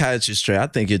do it. psychiatrist Trey. I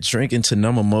think you're drinking to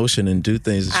numb emotion and do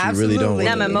things that you really don't Absolutely.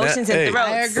 want Numb emotions and throats.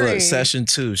 I agree. Look, session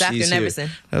 2. Dr. She's here. Neverson.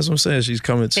 That's what I'm saying. She's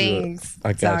coming to Thanks,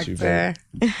 I got you, baby.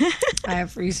 doctor. I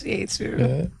appreciate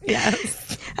you.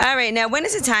 Yes. All right, now when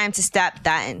is it time to stop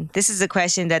thotting? This is a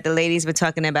question that the ladies were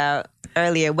talking about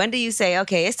earlier. When do you say,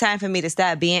 okay, it's time for me to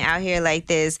stop being out here like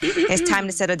this? It's time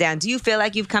to settle down. Do you feel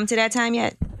like you've come to that time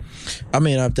yet? I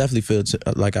mean, I definitely feel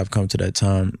like I've come to that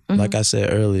time. Like I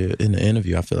said earlier in the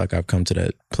interview, I feel like I've come to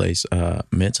that place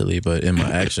mentally, but in my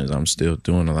actions, I'm still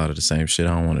doing a lot of the same shit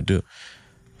I don't want to do.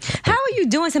 How are you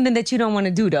doing something that you don't want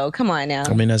to do, though? Come on now.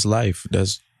 I mean, that's life.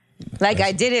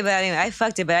 I did it, but I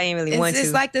fucked it, but I didn't really want It's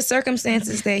to. like the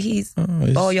circumstances that he's...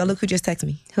 it's- Oh, y'all, look who just texted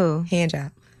me. Who? Hand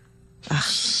job.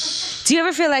 Do you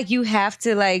ever feel like you have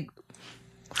to, like,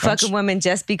 fuck a woman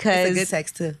just It's because... a good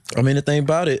text, too. I mean, the thing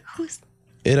about it,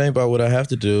 it ain't about what I have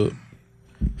to do.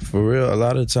 For real, a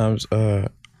lot of times, Do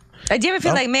you ever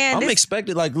feel like, man, I'm this...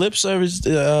 expected like lip service.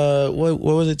 What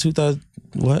was it? 2000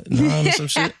 what 9 or some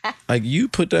shit. Like you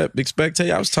put that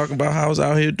expectation. I was talking about how I was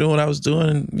out here doing what I was doing,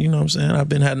 and you know what I'm saying. I've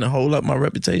been having to hold up my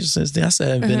reputation since then. I said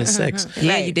I haven't been in sex.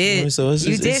 Yeah, Right. you did. So it's,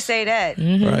 You it's, did it's- say that. Right,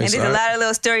 And there's so a lot of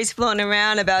little stories floating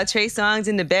around about Trey Songz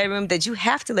in the bedroom that you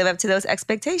have to live up to those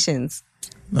expectations.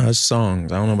 No, it's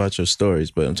songs. I don't know about your stories,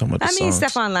 but I'm talking about the songs.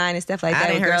 Stuff online and stuff like I that.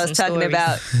 done Where heard girls some talking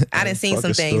stories. about. I done seen some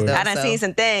Fuck a things story. though. I done so seen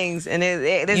some things, and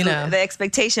the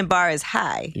expectation bar is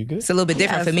high. You good? It's a little bit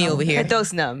different for me over here.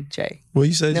 Those numb, Trey. What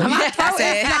you say? Gigi?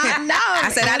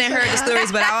 I said I didn't heard the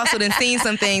stories, but I also didn't seen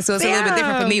some things, so it's a little bit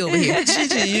different for me over here.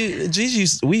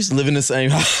 Gigi, we used to live in the same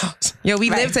house. Yo, we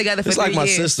lived together for It's 3 like my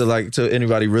years. sister, like to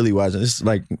anybody really watching. It's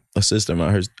like a sister.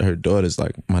 Her daughter's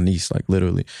like my niece, like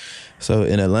literally. So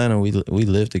in Atlanta, we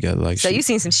lived together. Like So you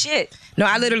seen some shit. No,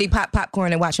 I literally popped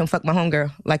popcorn and watched him fuck my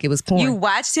homegirl like it was porn. You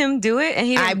watched him do it, and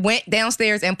he. I went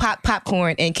downstairs and popped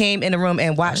popcorn and came in the room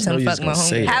and watched I know him you fuck was my gonna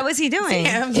say homegirl. that. How was he doing?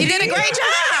 He did a great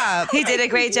job. He did a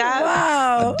great job.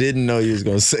 I didn't know you was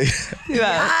gonna say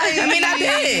that. I mean, I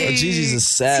did. Gigi's a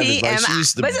savage. Like she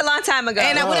used to. But it's a long time ago.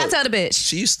 And what'd I tell the bitch?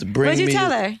 She used to bring What'd me. you tell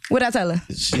her? What'd I tell her?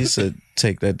 She said,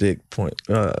 "Take that dick, point.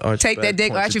 Take that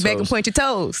dick, arch your back, and point your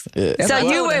toes. Yeah. That's So what I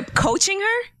you told her. were coaching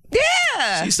her?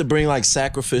 Yeah. She used to bring like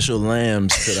sacrificial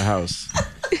lambs to the house.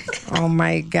 Oh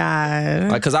my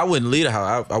God. Like, cause I wouldn't leave the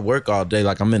house. I work all day.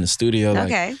 Like I'm in the studio. Like,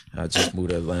 Okay. I just moved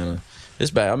to Atlanta. It's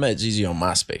bad. I met Gigi on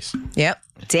MySpace. Yep.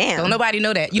 Damn. Don't nobody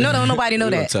know that. You know, don't nobody know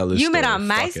We gonna that. tell this You met story. on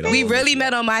Fuck it. MySpace? We really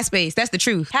met on MySpace. That's the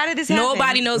truth. How did this happen?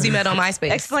 Nobody knows we met on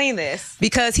MySpace. Explain this.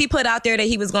 Because he put out there that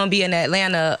he was going to be in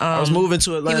Atlanta. I was moving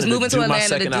to Atlanta. He was moving to to do my Atlanta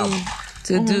second album.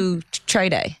 to do Trey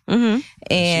Day. Mm-hmm.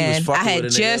 And She was I fucking had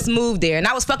with a just nigga. moved there. And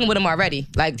I was fucking with him already.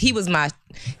 Like, he was my,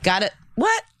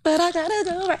 what? But I gotta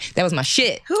go right. That was my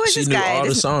shit. Who is She this knew guy? all the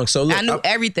This- songs. So look, I knew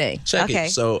everything. check Okay.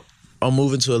 it. So I'm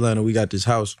moving to Atlanta. We got this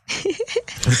house.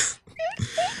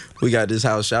 We got this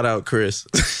house. Shout out Chris.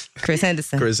 Chris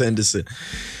Henderson. Chris Henderson.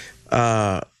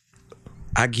 I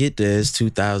get there. It's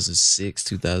 2006,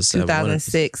 2007.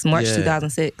 2006. March Yeah.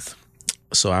 2006.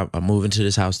 So I move into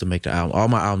this house to make the album. All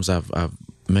my albums I've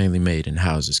mainly made in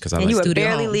houses because I And like you were studio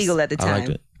barely homes. legal at the I time. liked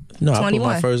it. No, I put 21.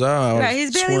 my first album. I was Right,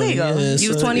 he's barely 20, legal. yeah, You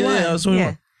was so- 21. Yeah, I was 21.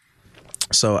 Yeah.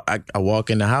 So I walk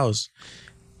in the house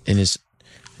and it's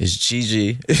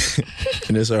Gigi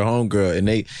and it's her homegirl and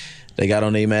they got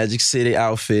on their Magic City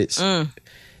outfits and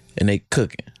they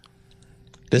cooking.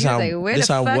 This You how was like, where this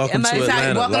the how fuck welcome am I- to This how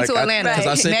Atlanta. welcome to Atlanta. Because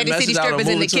I sent the Magic City message out. I'm strippers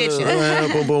in moving the to kitchen.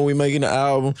 Atlanta, boom, boom, we making the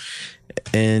album.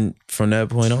 And from that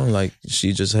point on, like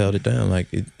she just held it down. Like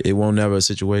it won't never a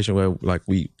situation where like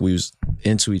we was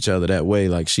into each other that way.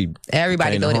 Like she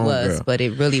Everybody became the thought it was, homegirl. but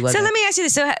it really So wasn't. let me ask you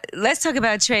this. So let's talk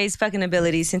about Trey's fucking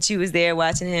ability since you was there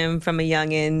watching him from a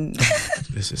youngin'.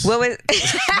 This is What was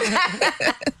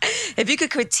if you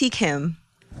could critique him?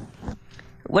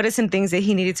 What are some things that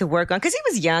he needed to work on? Because he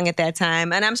was young at that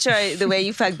time, and I'm sure the way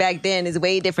you fucked back then is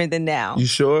way different than now. You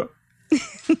sure?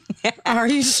 Are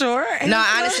you sure? No,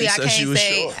 honestly, I said she can't was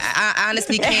say. sure. I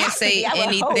honestly can't say I would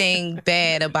anything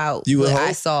bad about You would what I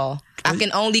hope? saw. I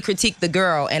can only critique the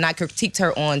girl, and I critiqued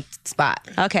her on spot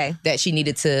Okay. that she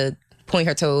needed to point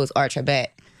her toes, arch her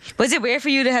back. Was it weird for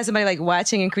you to have somebody like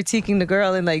watching and critiquing the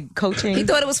girl and like coaching? He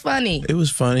thought it was funny It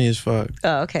was funny as fuck.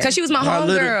 Oh, okay. because she was my I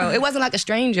literally- homegirl. It wasn't like a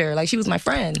stranger. Like she was my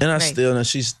friend. And I Right. still know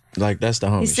she's like that's the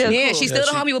homie. He's still- Yeah, cool. she's still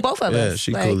the homie with both of us. Yeah,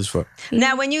 she Like, cool as fuck.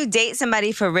 Now, when you date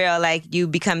somebody for real, like you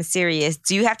become serious,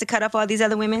 do you have to cut off all these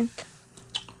other women?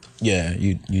 Yeah,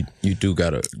 you do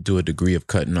gotta do a degree of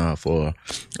cutting off or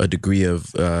a degree of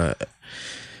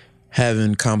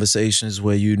having conversations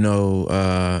where you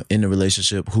know in the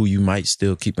relationship who you might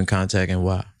still keep in contact and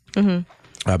why.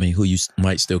 Mm-hmm. I mean, who you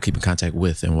might still keep in contact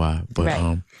with and why. But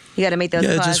Right. You got to make those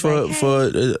yeah, calls. just for like, hey.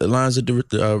 for lines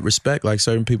of respect. Like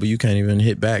certain people, you can't even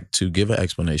hit back to give an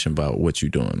explanation about what you're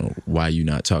doing or why you're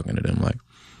not talking to them. Like,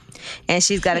 And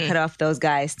she's got to cut off those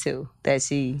guys too that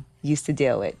she used to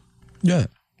deal with. yeah.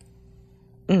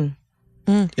 And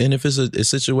if it's a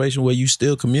situation where you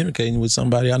still communicating with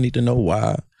somebody, I need to know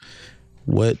why.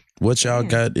 What y'all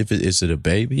got? If is it a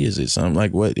baby? Is it something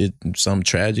like what? Some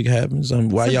tragic happens?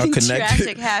 Why y'all Something connected?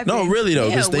 tragic happened. No, really though,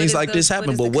 Yeah, because what things is like the- this what happen.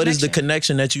 is But the what is the connection?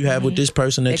 connection that you have with this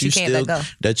person that That you you can't still let go.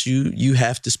 that you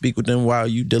have to speak with them while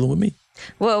you dealing with me?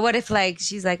 Well, what if like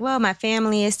she's like, well, my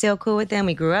family is still cool with them.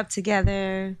 We grew up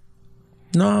together.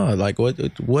 No, like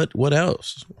what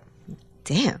else?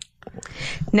 Damn.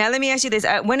 Now let me ask you this: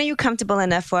 when are you comfortable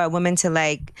enough for a woman to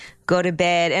like go to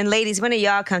bed? And ladies, when are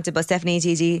y'all comfortable, Stephanie and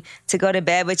Gigi, to go to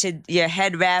bed with your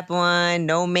head wrap on,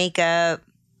 no makeup?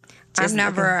 I'm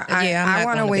never. looking- yeah, I'm I not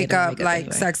want to going to wake bed with up makeup like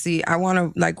anyway. sexy. I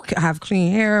want to like have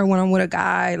clean hair when I'm with a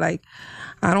guy. Like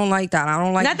I don't like that. I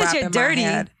don't like Not that you're wrapping my dirty.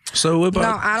 head. So what about?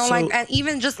 No, I don't like, and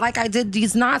even just like I did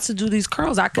these knots to do these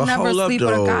curls, I could But never hold up, sleep with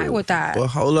a though. guy with that. But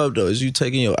hold up though, is you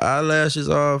taking your eyelashes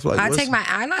off? Like I take my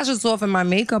eyelashes off and my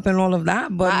makeup and all of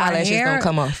that, but My my eyelashes hair don't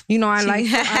come off. You know, I like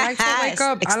to wake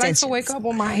up. I like to wake Extensions. up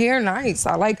with my hair nice.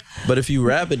 I like. But if you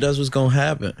wrap it, that's what's gonna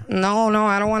happen. No,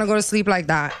 I don't want to go to sleep like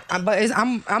that.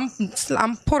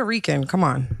 I'm Puerto Rican. Come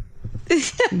on,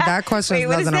 that question Wait,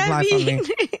 what does doesn't that apply for mean?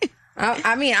 me.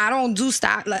 I mean, I don't do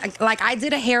style like I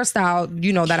did a hairstyle,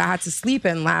 you know, that I had to sleep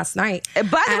in last night. By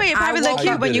the And way, it probably I look woke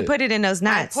cute up- when you put it in those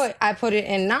knots. I put it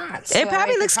in knots. It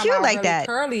probably could looks come cute out like really that.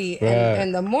 curly Right.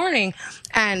 in the morning,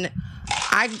 and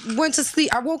I went to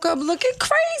sleep. I woke up looking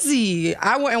crazy.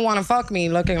 I wouldn't want to fuck me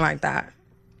looking like that.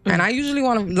 And I usually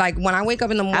want to, like, when I wake up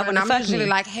in the morning, wanna I'm fuck usually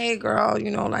me. like, hey, girl, you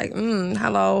know, like,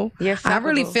 hello. You're I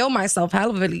really fuckable. feel myself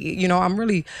heavily. You know, I'm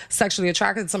really sexually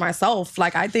attracted to myself.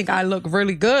 Like, I think I look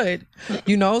really good,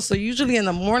 you know? So usually in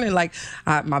the morning, like,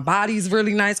 my body's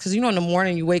really nice. Because, you know, in the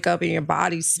morning you wake up and your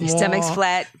body's small. Stomach's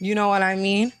flat. You know what I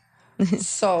mean?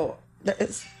 So,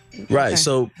 it's... Right. Okay.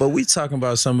 So, but we talking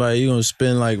about somebody you're gonna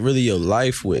spend like really your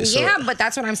life with. So, Yeah, but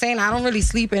that's what I'm saying. I don't really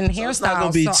sleep in it's not hairstyles.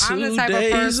 gonna be So I'm the 2 type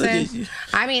days. of Look person. at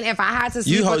I mean, if I had to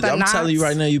sleep you. with the I'm knots, telling you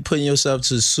right now, you putting yourself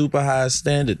to super high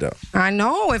standard though. I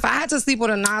know. If I had to sleep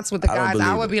with the knots with the I don't guys, I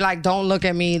believe would it. be like, "Don't look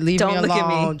at me. Leave Don't me look at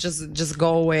me. alone. Just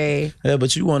go away." Yeah,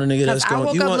 but you want a nigga that's I going.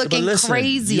 woke You up want, looking but listen,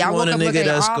 crazy. You I want a woke up nigga looking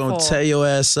that's awful. gonna tear your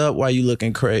ass up while you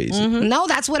looking crazy. No,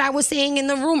 that's what I was saying in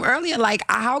the room earlier. Like,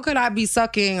 how could I be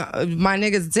sucking my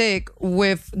nigga's dick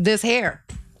with this hair?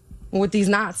 With these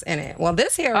knots in it. Well,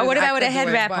 this hair. Or what I about with a could do head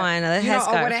it, wrap but, on, or a you know,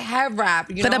 headscarf? or with a head wrap.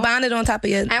 You Put know? a bonnet on top of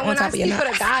your And on when top I of your sleep with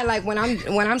a knots. guy, like when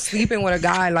I'm sleeping with a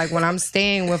guy, like when I'm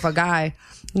staying with a guy,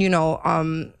 you know,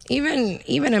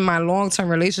 even in my long-term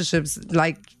relationships,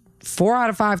 like 4 out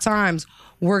of 5 times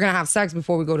we're gonna have sex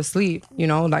before we go to sleep. You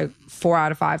know, like 4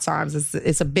 out of 5 times,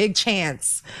 it's a big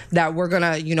chance that we're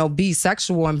gonna, you know, be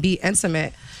sexual and be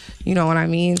intimate. You know what I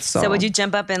mean? So would you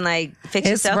jump up and like fix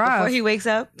It's yourself rough. before he wakes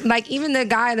up? like even the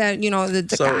guy that, you know, the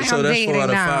So, guy so I'm that's dating 4 out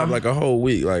of now. 5, like a whole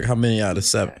week. Like how many out of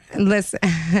 7? Listen,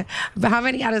 but how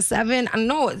many out of 7? I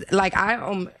know, like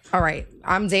all right,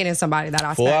 I'm dating somebody that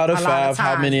I 4 spent out of a lot 5.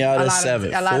 How time- many out a of lot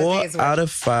 7? a lot of 4 days with. out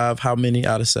of 5. How many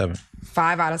out of 7?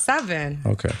 5 out of 7,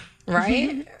 Okay.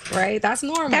 right? Right? That's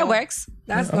normal. That works.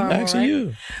 That's I'm normal. asking right?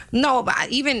 you. No, but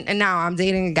even now I'm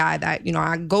dating a guy that, you know,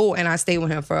 I go and I stay with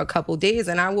him for a couple days,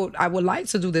 and I would like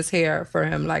to do this hair for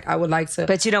him. Like I would like to.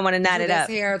 But you don't want to knot do it this up.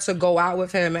 hair to go out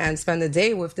with him and spend the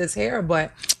day with this hair,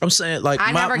 but I'm saying like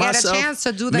I never myself, get a chance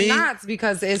to do the me, knots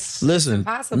because it's Listen,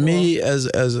 impossible. me as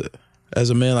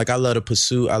a man, like I love to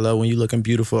pursue. I love when you looking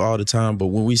beautiful all the time. But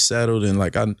when we settled and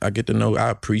like I get to know, I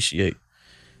appreciate.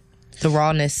 The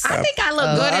rawness. I think I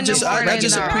look good I in just the morning. I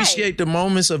just though. appreciate the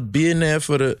moments of being there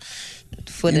for the.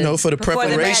 for You know, for the Before the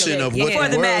preparation magic. of what Before the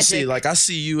the world magic. see. Like I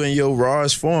see you in your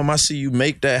rawest form. I see you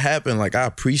make that happen. Like I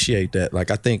appreciate that.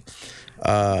 Like I think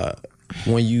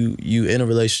when you in a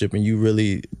relationship and you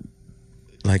really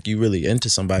into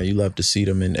somebody, you love to see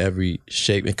them in every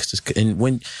shape. And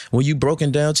when you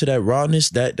broken down to that rawness,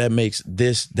 that makes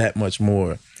this that much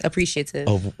more appreciative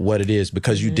of what it is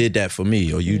because you did that for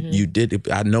me, or you did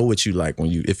it. I know what you like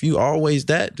if you always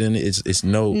that, then it's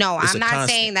no. No, it's I'm a not constant.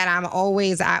 saying that I'm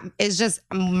always. It's just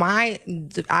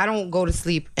I don't go to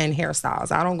sleep in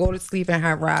hairstyles. I don't go to sleep in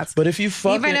hair wraps. But if you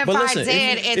fucking, Even if but I listen,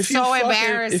 did, if it's you so fucking-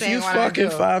 embarrassing If you when I fucking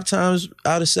do. 5 times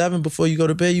out of 7 before you go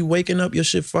to bed, you waking up, your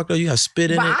shit fucked up. You got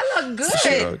spit in But it. I look good.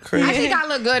 Shit, crazy. I think I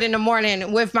look good in the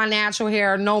morning with my natural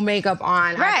hair, no makeup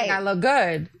on. I Right. think I look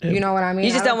good. You know what I mean?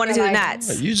 You just I don't want to do feel the like-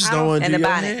 knots. You just I don't don't- want to and do the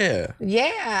your bonnet. hair.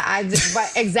 Yeah,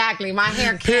 but exactly. My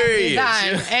hair can't be Period.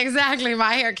 done. Exactly.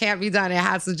 My hair can't be done. It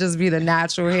has to just be the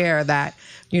natural hair that,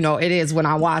 you know, it is when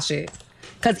I wash it.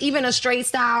 Because even a straight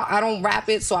style, I don't wrap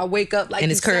it, so I wake up like and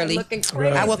you it's said, curly. looking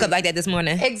crazy. I woke up like that this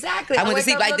morning. Exactly. I went to wake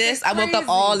sleep up like looking this. I woke up crazy.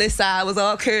 all this side was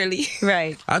all curly.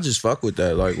 Right. I just fuck with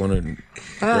that. Like when a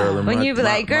girl in When my, you be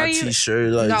like, girl, my you-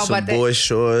 t-shirt, like No, some but the- boy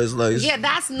shorts, like Yeah,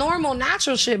 that's normal,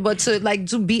 natural shit. But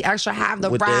to be extra, have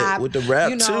the With wrap. the wrap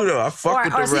you know, too, though. I fuck or,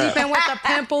 with or the wrap. sleeping with the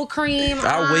pimple cream.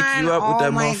 I'll wake you up with that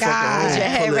Oh my motherfucker. God. on, Your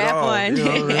head pull it wrap off, on. you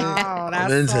know what I mean? Oh, I'm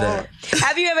that's into so- that.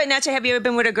 Have you ever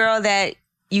been with a girl that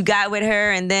you got with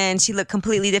her and then she looked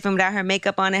completely different without her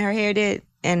makeup on and her hair did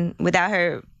and without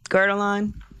her girdle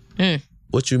on?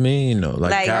 What you mean though?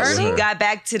 Like got with She her. got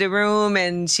back to the room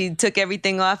and she took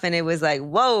everything off and it was like,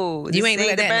 whoa, this You ain't ain't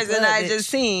look the at that in the person club, I bitch. just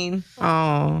seen.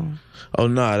 Oh. Oh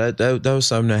no, that was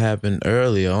something that happened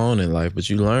earlier on in life, but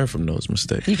you learn from those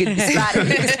mistakes. You can spot it.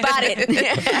 You can spot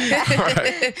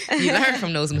it. Right. You learn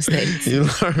from those mistakes. You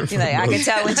learn. You're like, I can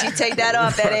tell when you take that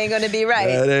off, that ain't gonna be right.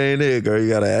 That ain't it, girl. You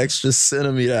got an extra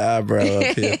centimeter eyebrow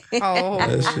up here. Oh,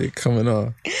 That shit coming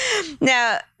off.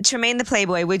 Now, Tremaine the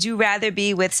Playboy, would you rather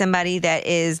be with somebody that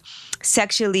is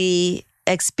sexually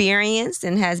experienced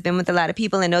and has been with a lot of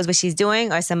people and knows what she's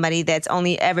doing, or somebody that's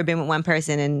only ever been with one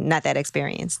person and not that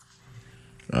experienced?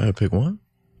 I pick one.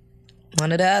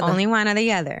 One or the other. Only one or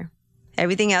the other.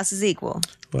 Everything else is equal.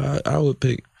 Well, I would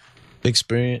pick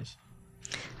experience.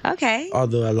 Okay.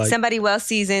 Although I like Somebody well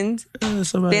seasoned,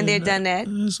 somebody been there, done that.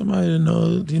 Somebody that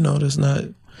know, that's not,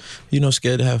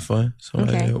 scared to have fun.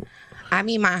 Somebody Okay. that, I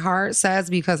mean, my heart says,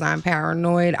 because I'm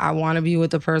paranoid, I want to be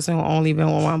with the person who only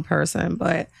been with one person,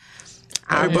 but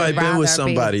everybody been with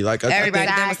somebody. Like Everybody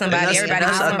been with somebody. Everybody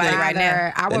with somebody right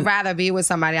now. I would rather be with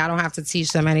somebody. I don't have to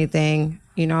teach them anything,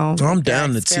 I'm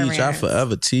down to teach. I experience.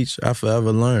 forever teach. I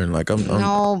forever learn. Like I'm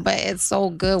No, but it's so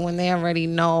good when they already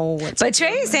know what to But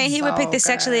Trey is saying he would pick the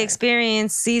sexually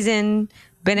experienced, seasoned,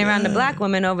 been around the black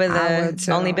woman over I the would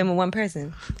too. only been with one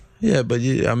person. Yeah, but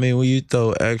when you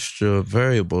throw extra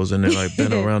variables and they're like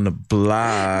been around the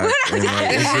block, and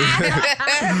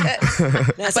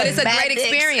But it's a great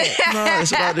experience.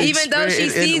 it's about the Even though she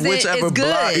experience in sees it, whichever it's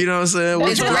block, good. you know what I'm saying?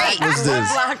 Which It's block great. was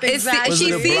this? It's, Was she's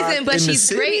it a block seasoned, but in the she's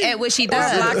city? great at what she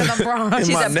block does. in the Bronx. In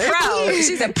She's my a neighborhood? pro.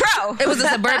 She's a pro. It was a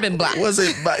suburban block. Was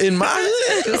it in my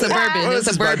head? It was suburban. It was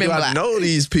a suburban Do I block. know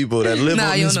these people that live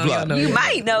Nah, on you this don't know, block? you don't You know.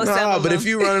 might know some No, of but them. if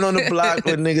you running on the block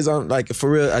with niggas, I'm like, for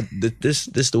real, this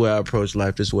the way I approach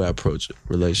life. This is the way I approach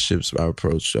relationships. I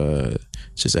approach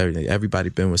just everything. Everybody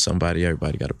been with somebody.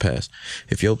 Everybody got a past.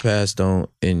 If your past don't,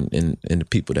 and the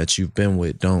people that you've been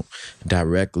with don't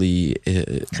directly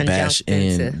bash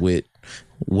in with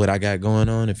what I got going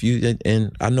on. If you,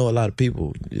 and I know a lot of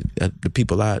people, the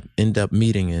people I end up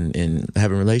meeting and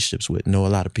having relationships with know a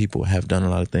lot of people, have done a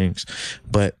lot of things,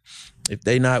 but if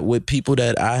they not with people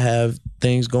that I have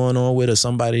things going on with, or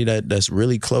somebody that's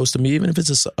really close to me, even if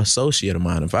it's an associate of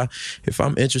mine, if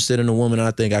I'm interested in a woman,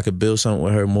 I think I could build something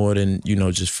with her more than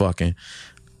just fucking.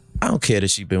 I don't care that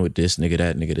she been with this nigga,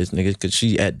 that nigga, this nigga, because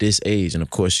she at this age, and of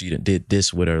course she did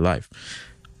this with her life.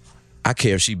 I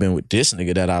care if she been with this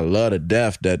nigga that I love to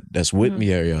death, that's with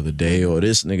me every other day, or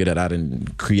this nigga that I done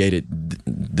created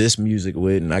this music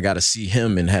with, and I got to see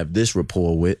him and have this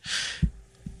rapport with.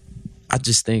 I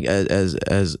just think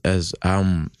as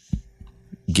I'm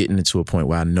getting into a point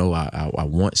where I know I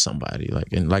want somebody,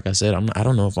 like I said, I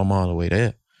don't know if I'm all the way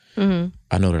there. Mm-hmm.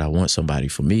 I know that I want somebody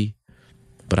for me,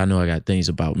 but I know I got things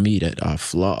about me that are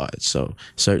flawed. So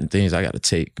certain things I got to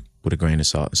take with a grain of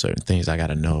salt, and certain things I got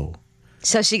to know.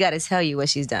 So she got to tell you what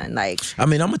she's done. Like, I'm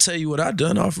gonna tell you what I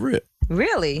done off rip.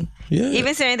 really? Yeah.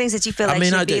 Even certain things that you feel like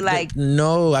should be like.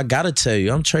 No, I gotta tell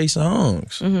you, I'm Trey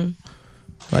Songz. Mm-hmm.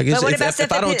 Like, But what about if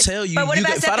stuff I that don't the- tell you, but what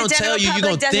about if stuff I don't the tell general you, you're gonna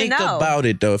public doesn't think know? about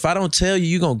it though. If I don't tell you,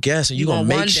 you're gonna guess and you're gonna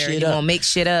make shit You're up. gonna make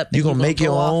shit up. You're gonna make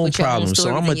your own with your own problems. So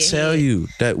stories I'm in gonna your tell head. you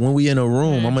that when we in a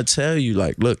room, I'm gonna tell you,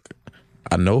 like, look,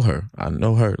 I know her.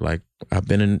 Like, I've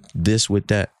been in this with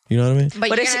that. You know what I mean? But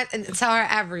What you if can't tell her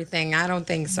everything. I don't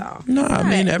think so. No, I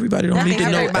mean, everybody don't need to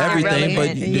know Everybody everything, but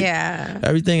relevant. Yeah.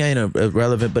 everything ain't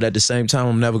irrelevant. But at the same time,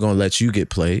 I'm never gonna let you get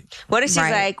played. What if she's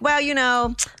Right. like,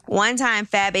 well, one time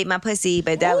Fab ate my pussy,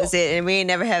 but that was it, and we ain't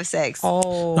never have sex.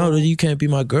 Oh. No, you can't be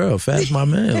my girl. Fab's my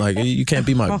man. Like, you can't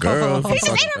be my girl. if you He just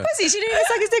fucking ate her Fab. pussy. She didn't even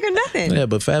suck his dick or nothing. Yeah,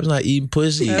 but Fab's not eating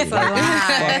pussy. Like,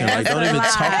 lie. don't even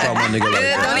talk about my nigga like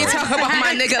that. Don't even talk about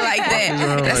my nigga like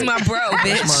that. That's my bro, bitch.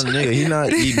 That's my nigga. He not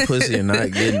eating pussy and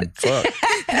not getting fucked.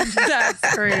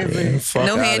 That's crazy. Fuck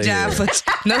No outta hand here. job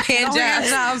for no hand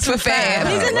jobs for Fab.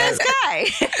 He's a nice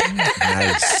guy.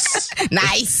 Nice.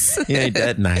 Nice. He ain't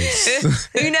that nice.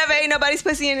 You never ate nobody's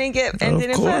pussy and didn't get and Of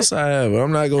didn't course fuck. I have.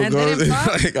 I'm not gonna And go didn't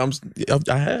fuck? like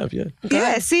I have, yeah.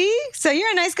 Yeah, see? So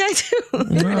you're a nice guy too.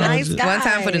 Nice just- guy. One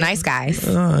time for the nice guys.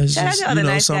 No, it's Shout out just, to all the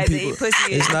nice some guys that people. eat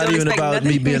pussy It's and not don't even expect about me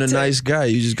nothing being a to- nice guy.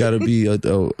 You just gotta be a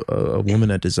woman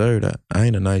that deserves that. I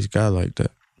ain't a nice guy like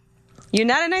that. You're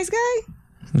not a nice guy?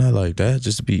 Not like that.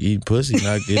 Just to be eating pussy,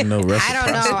 not getting no I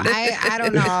reciprocity.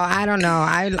 don't know. I don't know.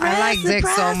 I like dick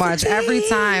so much. Every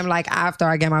time, like after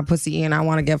I get my pussy eaten, I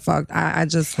want to get fucked. I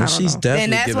just, I Well, don't she's know. definitely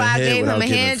And that's giving why I head gave him without a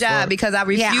giving hand job fuck. because I I've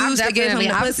refused to give him the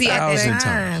definitely- pussy at that 1,000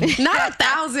 time. times. Not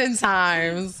 1,000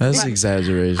 times. That's Like,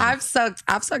 exaggeration. I've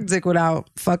sucked dick without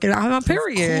fucking. I'm on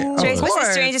period. Trace, Of what's the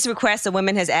course. strangest request a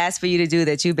woman has asked for you to do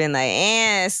that you've been like,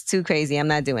 it's too crazy. I'm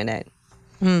not doing that.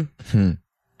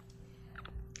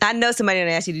 I know somebody that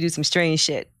asked you to do some strange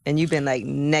shit, and you've been like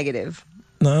negative.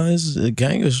 No, it's a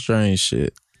gang of strange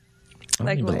shit. I don't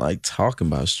Like even what? like talking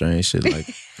about strange shit. Like,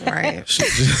 Right. shit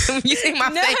just, You see my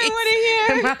No, face? I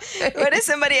want to hear. What if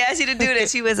somebody asked you to do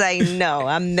this? She was like, no,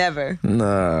 I'm never.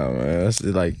 nah, man. That's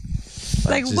like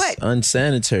just what?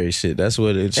 unsanitary shit. That's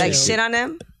what it's Like shit on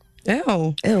them?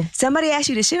 Ew. Ew. Somebody asked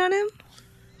you to shit on them?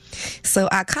 So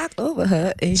I cocked over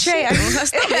her and Trey, shit are you- on her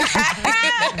stomach.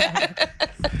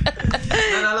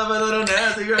 I love a little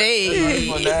nasty girl. Hey.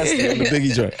 Nasty on the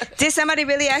Biggie joint. Did somebody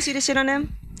really ask you to shit on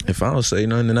them? If I don't say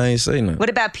nothing, then I ain't say nothing. What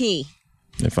about pee?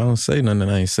 If I don't say nothing, then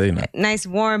I ain't say nothing. Nice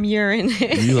warm urine.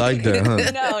 You like that, huh?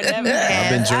 No, never. I've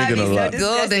been drinking a lot.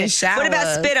 Golden shower. What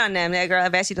about spit on them? That girl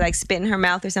I've asked you to like spit in her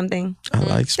mouth or something. I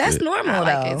like spit. That's normal I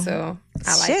like though. it too.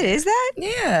 I like Shit, it. is that?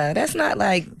 Yeah, that's not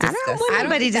like I don't disgusting. want I don't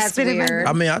nobody think to that's spit in my weird.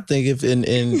 I mean, I think if in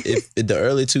the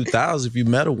early 2000s, if you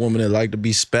met a woman that liked to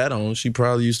be spat on, she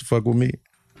probably used to fuck with me.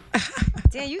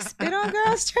 Damn, you spit on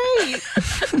girls, Trey?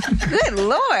 Good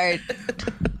Lord.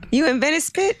 You invented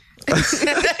spit?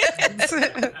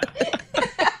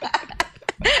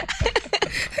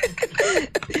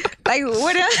 Like,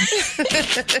 what else?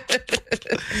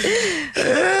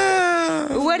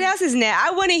 What else is now?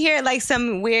 I want to hear like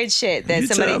some weird shit that You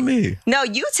somebody. tell me. No,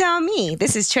 you tell me.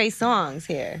 This is Trey Songz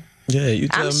here. Yeah, you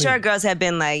tell I'm me. sure girls have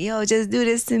been like, yo, just do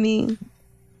this to me.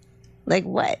 Like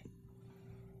what?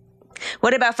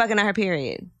 What about fucking on her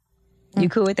period? You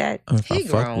cool with that? If I He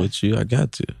fuck grown. with you, I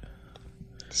got to.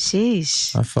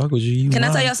 Sheesh. I fuck with you. Can I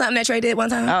tell mine. y'all something that Trey did one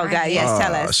time? Oh God, yes,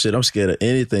 tell Oh, us. shit, I'm scared of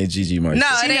anything Gigi might No,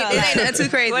 say. it ain't nothing too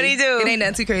crazy. What'd he do? It ain't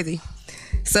nothing too crazy.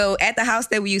 So at the house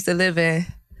that we used to live in,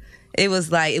 it was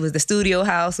the studio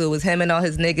house. So it was him and all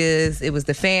his niggas. It was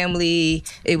the family.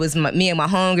 It was me and my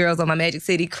homegirls on my Magic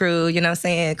City crew. You know what I'm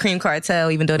saying? Cream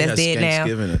Cartel, even though that's dead now.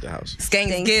 Thanksgiving at the house.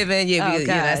 Thanksgiving. Yeah, Oh, yeah, God.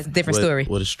 that's a different story.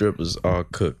 Where the strippers all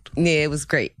cooked. Yeah, it was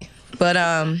great. But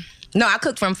no, I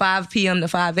cooked from 5 p.m. to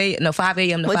 5 a.m. No, 5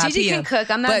 a.m. to Well, 5 Gigi p.m. can cook.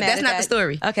 I'm not But mad that's at not that. the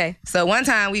story. Okay. So one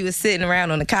time we was sitting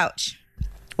around on the couch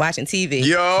watching TV.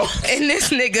 Yo. And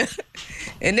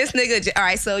this nigga, all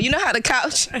right, so you know how the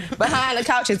couch, behind the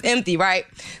couch is empty, right?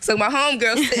 So my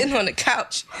homegirl sitting on the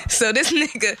couch. So this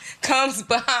nigga comes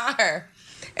behind her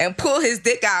and pull his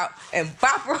dick out and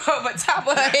bop her over top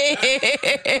of her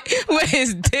head with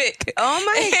his dick. Oh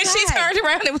my And she God. turned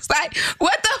around and was like,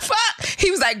 what the fuck?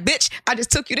 He was like, bitch, I just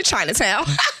took you to Chinatown.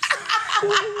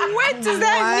 What does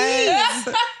that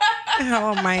mean?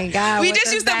 Oh my God. We what just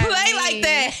does used to that play like mean?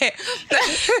 that.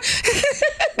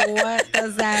 What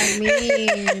does that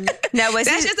mean? Now,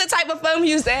 That's just the type of fun we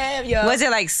used to have, yo. was it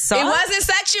like soft? It wasn't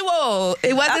sexual.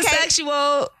 It wasn't Okay. sexual.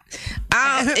 What?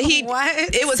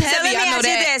 It was So heavy. let me I know ask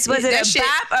that. you this: was it That a shit-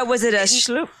 bop or was it a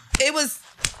shloop? It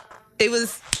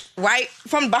was right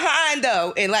from behind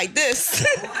though, and like this.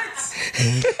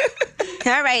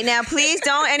 All right, now please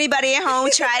don't anybody at home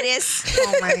try this.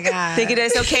 Oh my God. Thinking that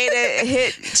it's okay to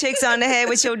hit chicks on the head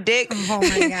with your dick. Oh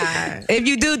my God. If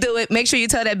you do it, make sure you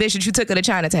tell that bitch that you took her to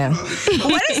Chinatown.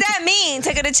 What does that mean?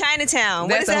 Take her to Chinatown. What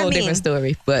That's does a that whole mean? different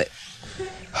story. But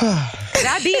Could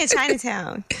I be in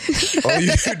Chinatown? Oh,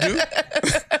 you do?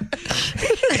 He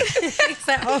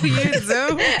said, oh, you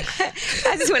do?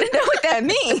 I just want to know what that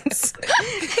means.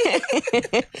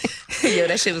 yo,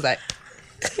 that shit was like.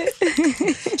 She was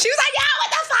like, yo, what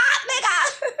the fuck,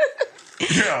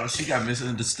 nigga? Yo, she got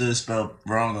misunderstood spelled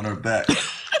wrong on her back.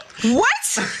 What?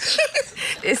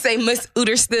 It say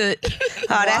misunderstood. Oh,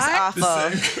 that's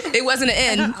awful. It wasn't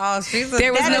an N. Oh, she's a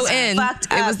There was That no is N. fucked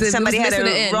It up. was the, Somebody it was had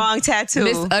missing a an N. wrong tattoo.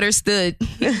 Misunderstood.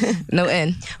 No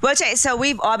N. Well, Trey, so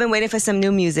we've all been waiting for some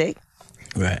new music.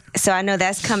 Right. So I know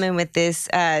that's coming with this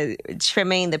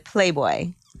Tremaine the Playboy.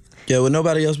 Yeah, well,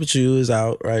 Nobody Else But You is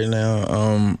out right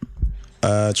now.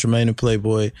 Tremaine and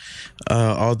Playboy,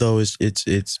 although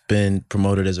it's been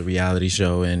promoted as a reality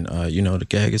show, and the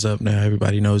gag is up now.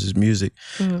 Everybody knows his music.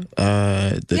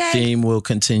 The theme will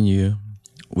continue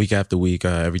week after week,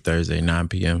 every Thursday, 9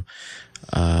 p.m.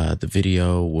 The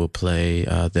video will play.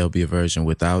 There'll be a version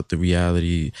without the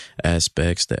reality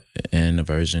aspects, and a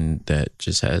version that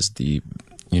just has the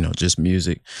just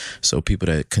music, so people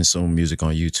that consume music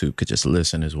on YouTube could just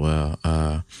listen as well.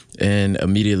 And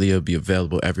immediately it'll be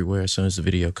available everywhere as soon as the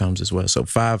video comes as well. So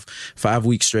five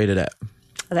weeks straight of that.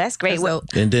 Well, that's great. Well,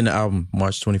 And then the album,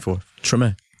 March 24th.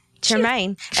 Tremaine.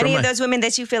 Tremaine. Any of those women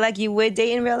that you feel like you would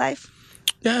date in real life?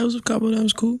 Yeah, it was a couple that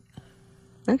was cool.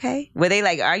 Okay. Were they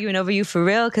like arguing over you for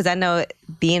real? Because I know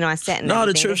being on set and No, the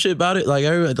everything, trip shit about it, like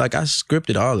everybody, like I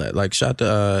scripted all that. Like shout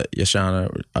to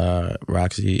Yashana,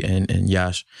 Roxy, and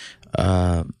Yash,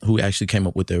 who actually came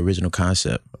up with the original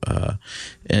concept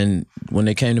And when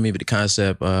they came to me with the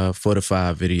concept 4 to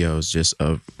 5 videos just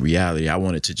of reality, I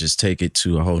wanted to just take it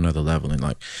to a whole nother level and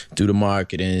like do the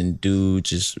marketing, do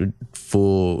just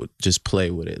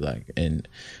play with it, like, and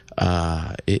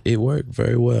it worked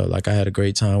very well. Like, I had a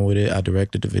great time with it. I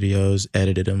directed the videos,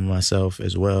 edited them myself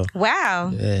as well.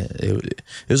 Wow. Yeah, it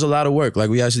was a lot of work. Like,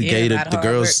 we actually gave the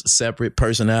girls separate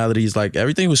personalities. Like,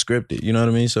 everything was scripted, you know what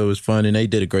I mean? So it was fun, and they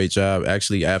did a great job.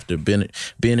 Actually, after being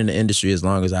in the industry as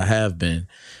long as I have been,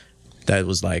 that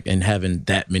was like, and having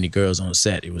that many girls on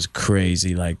set, it was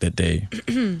crazy. Like, that they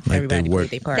they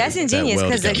worked. That's ingenious,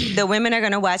 because the women are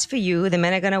gonna watch for you, the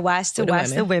men are gonna watch to watch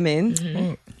the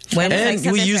women.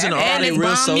 And we using all their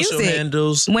real social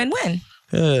handles. Win-win.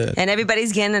 Yeah. And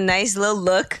everybody's getting a nice little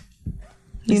look,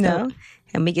 you know?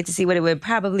 And we get to see what it would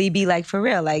probably be like for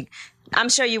real. Like, I'm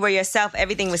sure you were yourself.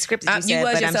 Everything was scripted. You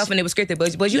was yourself, and it was scripted.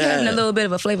 But was you having a little bit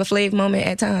of a Flavor Flav moment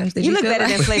at times? You look better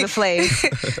than Flavor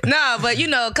Flav. No, but you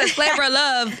know, because Flavor of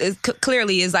Love is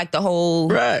clearly is like the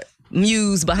whole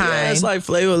muse behind. Yeah, it's like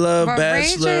Flavor Love,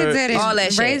 Bachelor, all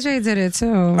that shit. Ray J did it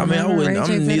too. I mean, I'm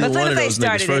neither one of those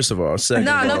niggas, first of all. Second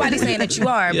no, of all, nobody's saying that you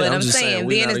are, but I'm saying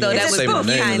being as though that was say my name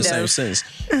in the kind same sense.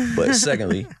 But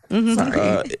secondly,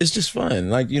 it's just fun.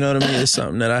 Like, you know what I mean? It's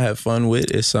something that I have fun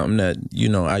with. It's something that, you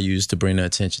know, I use to bring the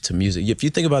attention to music. If you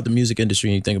think about the music industry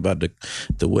and you think about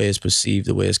the way it's perceived,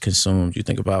 the way it's consumed, you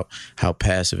think about how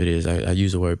passive it is. I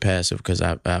use the word passive because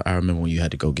I remember when you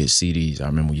had to go get CDs. I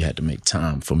remember when you had to make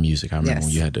time for music. I remember when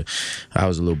you had to, I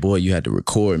was a little boy, you had to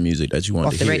record music that you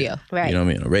wanted to hear. Off the radio. Right. You know what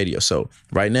I mean? On the radio. So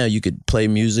right now you could play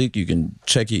music, you can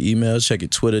check your emails, check your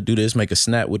Twitter, do this, make a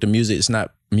snap with the music. It's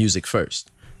not music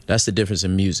first. That's the difference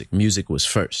in music. Music was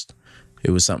first. It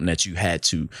was something that you had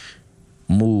to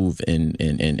move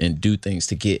and do things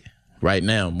to get. Right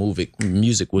now,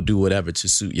 music will do whatever to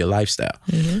suit your lifestyle.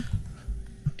 Mm-hmm.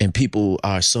 And people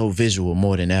are so visual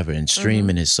more than ever, and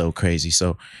streaming is so crazy.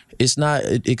 So it's not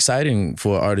exciting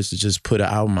for an artist to just put an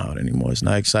album out anymore. It's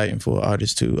not exciting for an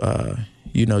artist to,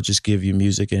 just give you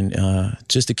music. And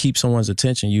just to keep someone's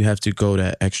attention, you have to go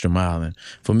that extra mile. And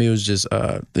for me, it was just,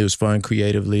 it was fun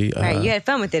creatively. Right, you had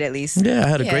fun with it at least. Yeah, I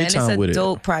had a great time with it. It's a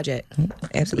dope project.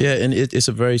 Absolutely. Yeah, and it's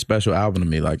a very special album to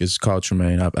me. Like, it's called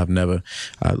Tremaine. I've never,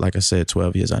 like I said,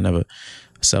 12 years, I never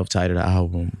self-titled an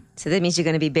album. So that means you're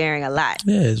going to be bearing a lot.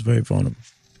 Yeah, it's very vulnerable.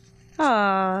 Aw,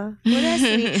 well, that's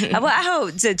sweet. Well, I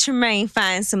hope that Tremaine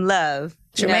finds some love.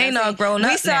 Tremaine all grown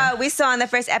up now. We saw in the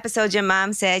first episode, your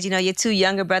mom said, your 2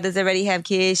 younger brothers already have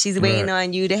kids. She's waiting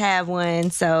on you to have one.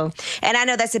 So, and I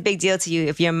know that's a big deal to you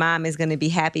if your mom is going to be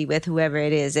happy with whoever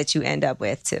it is that you end up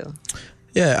with too.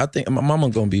 Yeah, I think my mama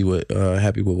going to be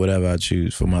happy with whatever I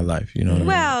choose for my life. You know what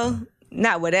I mean?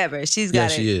 Not whatever. She's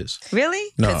got it. Yeah, she is. Really?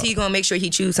 Because he's going to make sure he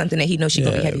choose something that he knows she's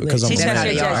going to be happy with. Because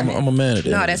I'm a man at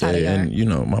the end that's of the how day. they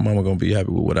are. And, my mama going to be happy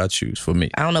with what I choose for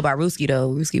me. I don't know about Ruski, though.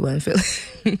 Ruski wasn't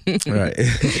feeling Right.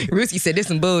 Ruski said, this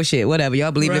some bullshit. Whatever.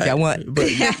 Y'all believe if y'all want. But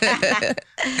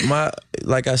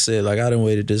like I said, like, I done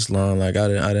waited this long. Like, I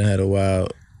done had a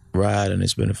wild ride, and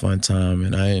it's been a fun time.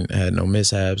 And I ain't had no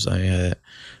mishaps. I ain't had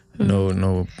no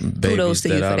babies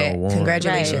that I don't want.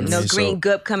 Congratulations. No green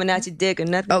goop coming out your dick or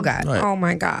nothing. Oh, God. Oh,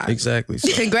 my God. Exactly.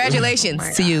 So,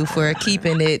 congratulations to you for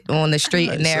keeping it on the straight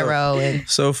and narrow.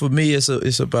 So for me,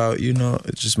 it's about,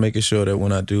 just making sure that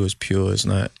when I do, it's pure. It's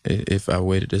not, if I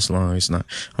waited this long, it's not,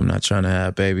 I'm not trying to have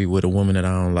a baby with a woman that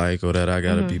I don't like or that I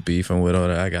got to be beefing with or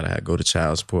that I got to go to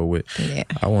child support with. Yeah.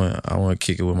 I want to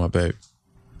kick it with my baby.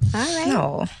 All right.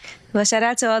 No. Well, shout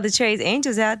out to all the Trey's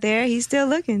angels out there. He's still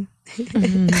looking.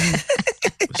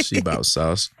 She about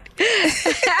sauce. Well,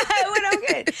 I'm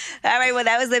good. All right. Well,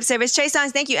 that was Lip Service. Trey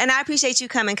Songz, thank you. And I appreciate you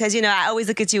coming because, I always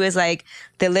look at you as like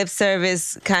the lip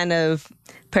service kind of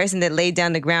person that laid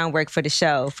down the groundwork for the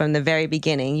show from the very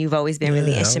beginning. You've always been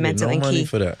really instrumental and key. Money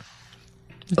for that.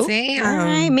 Damn. All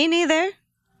right. Me neither.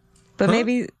 But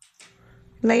maybe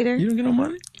later. You don't get no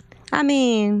money? I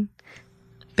mean.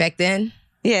 Back then?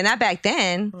 Yeah, not back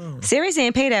then. Sirius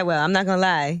didn't pay that well. I'm not gonna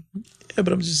lie. Yeah,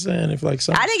 but I'm just saying, if like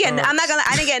something. I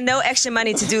didn't get no extra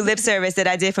money to do lip service that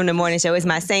I did from the morning show. It's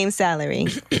my same salary.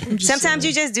 Sometimes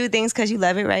you just do things because you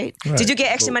love it, right? Did you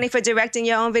get extra money for directing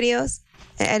your own videos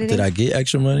and editing? Did I get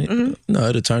extra money? Mm-hmm. No,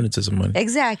 it'll turn into some money.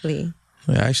 Exactly.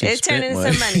 Yeah, I actually it turned into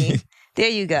some money. There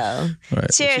you go.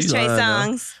 Right. Cheers, Trey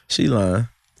Songz. She lying.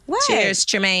 What? Cheers,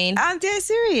 Tremaine. I'm dead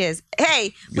serious.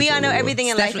 Hey, we all know everything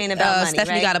in life ain't about money,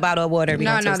 Stephanie right? got a bottle of water.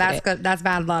 No, that's good. That's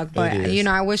bad luck. But,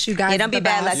 I wish you guys don't be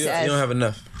bad luck You to us. don't have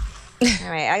enough.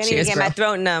 All right, I need Cheers, to get bro. my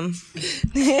throat numb.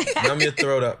 Numb your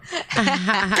throat up.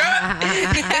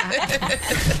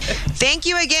 Thank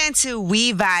you again to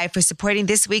We Vibe for supporting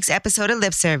this week's episode of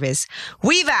Lip Service.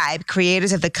 We Vibe,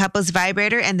 creators of the Couples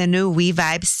Vibrator and the new We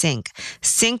Vibe Sync.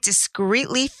 Sync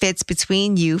discreetly fits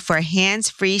between you for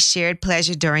hands-free shared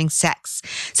pleasure during sex.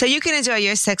 So you can enjoy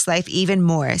your sex life even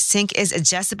more. Sync is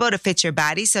adjustable to fit your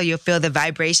body so you'll feel the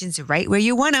vibrations right where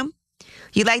you want them.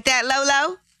 You like that,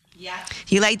 Lolo? Yeah.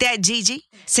 You like that, Gigi?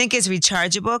 Sync is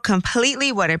rechargeable,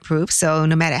 completely waterproof, so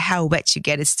no matter how wet you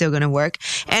get, it's still going to work,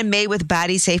 and made with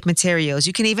body-safe materials.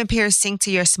 You can even pair Sync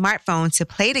to your smartphone to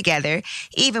play together,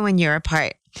 even when you're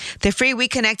apart. The free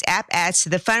WeConnect app adds to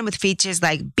the fun with features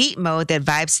like beat mode that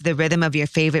vibes to the rhythm of your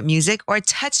favorite music or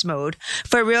touch mode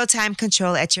for real-time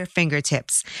control at your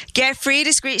fingertips. Get free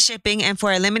discreet shipping and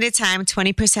for a limited time,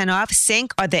 20% off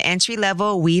Sync or the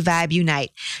entry-level We Vibe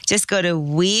Unite. Just go to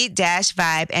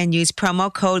We-Vibe and use promo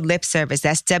code LIPSERVICE.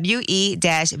 That's WE-VIBE.com.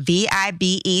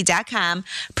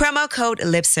 Promo code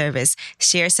LIPSERVICE.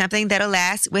 Share something that'll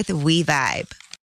last with We Vibe.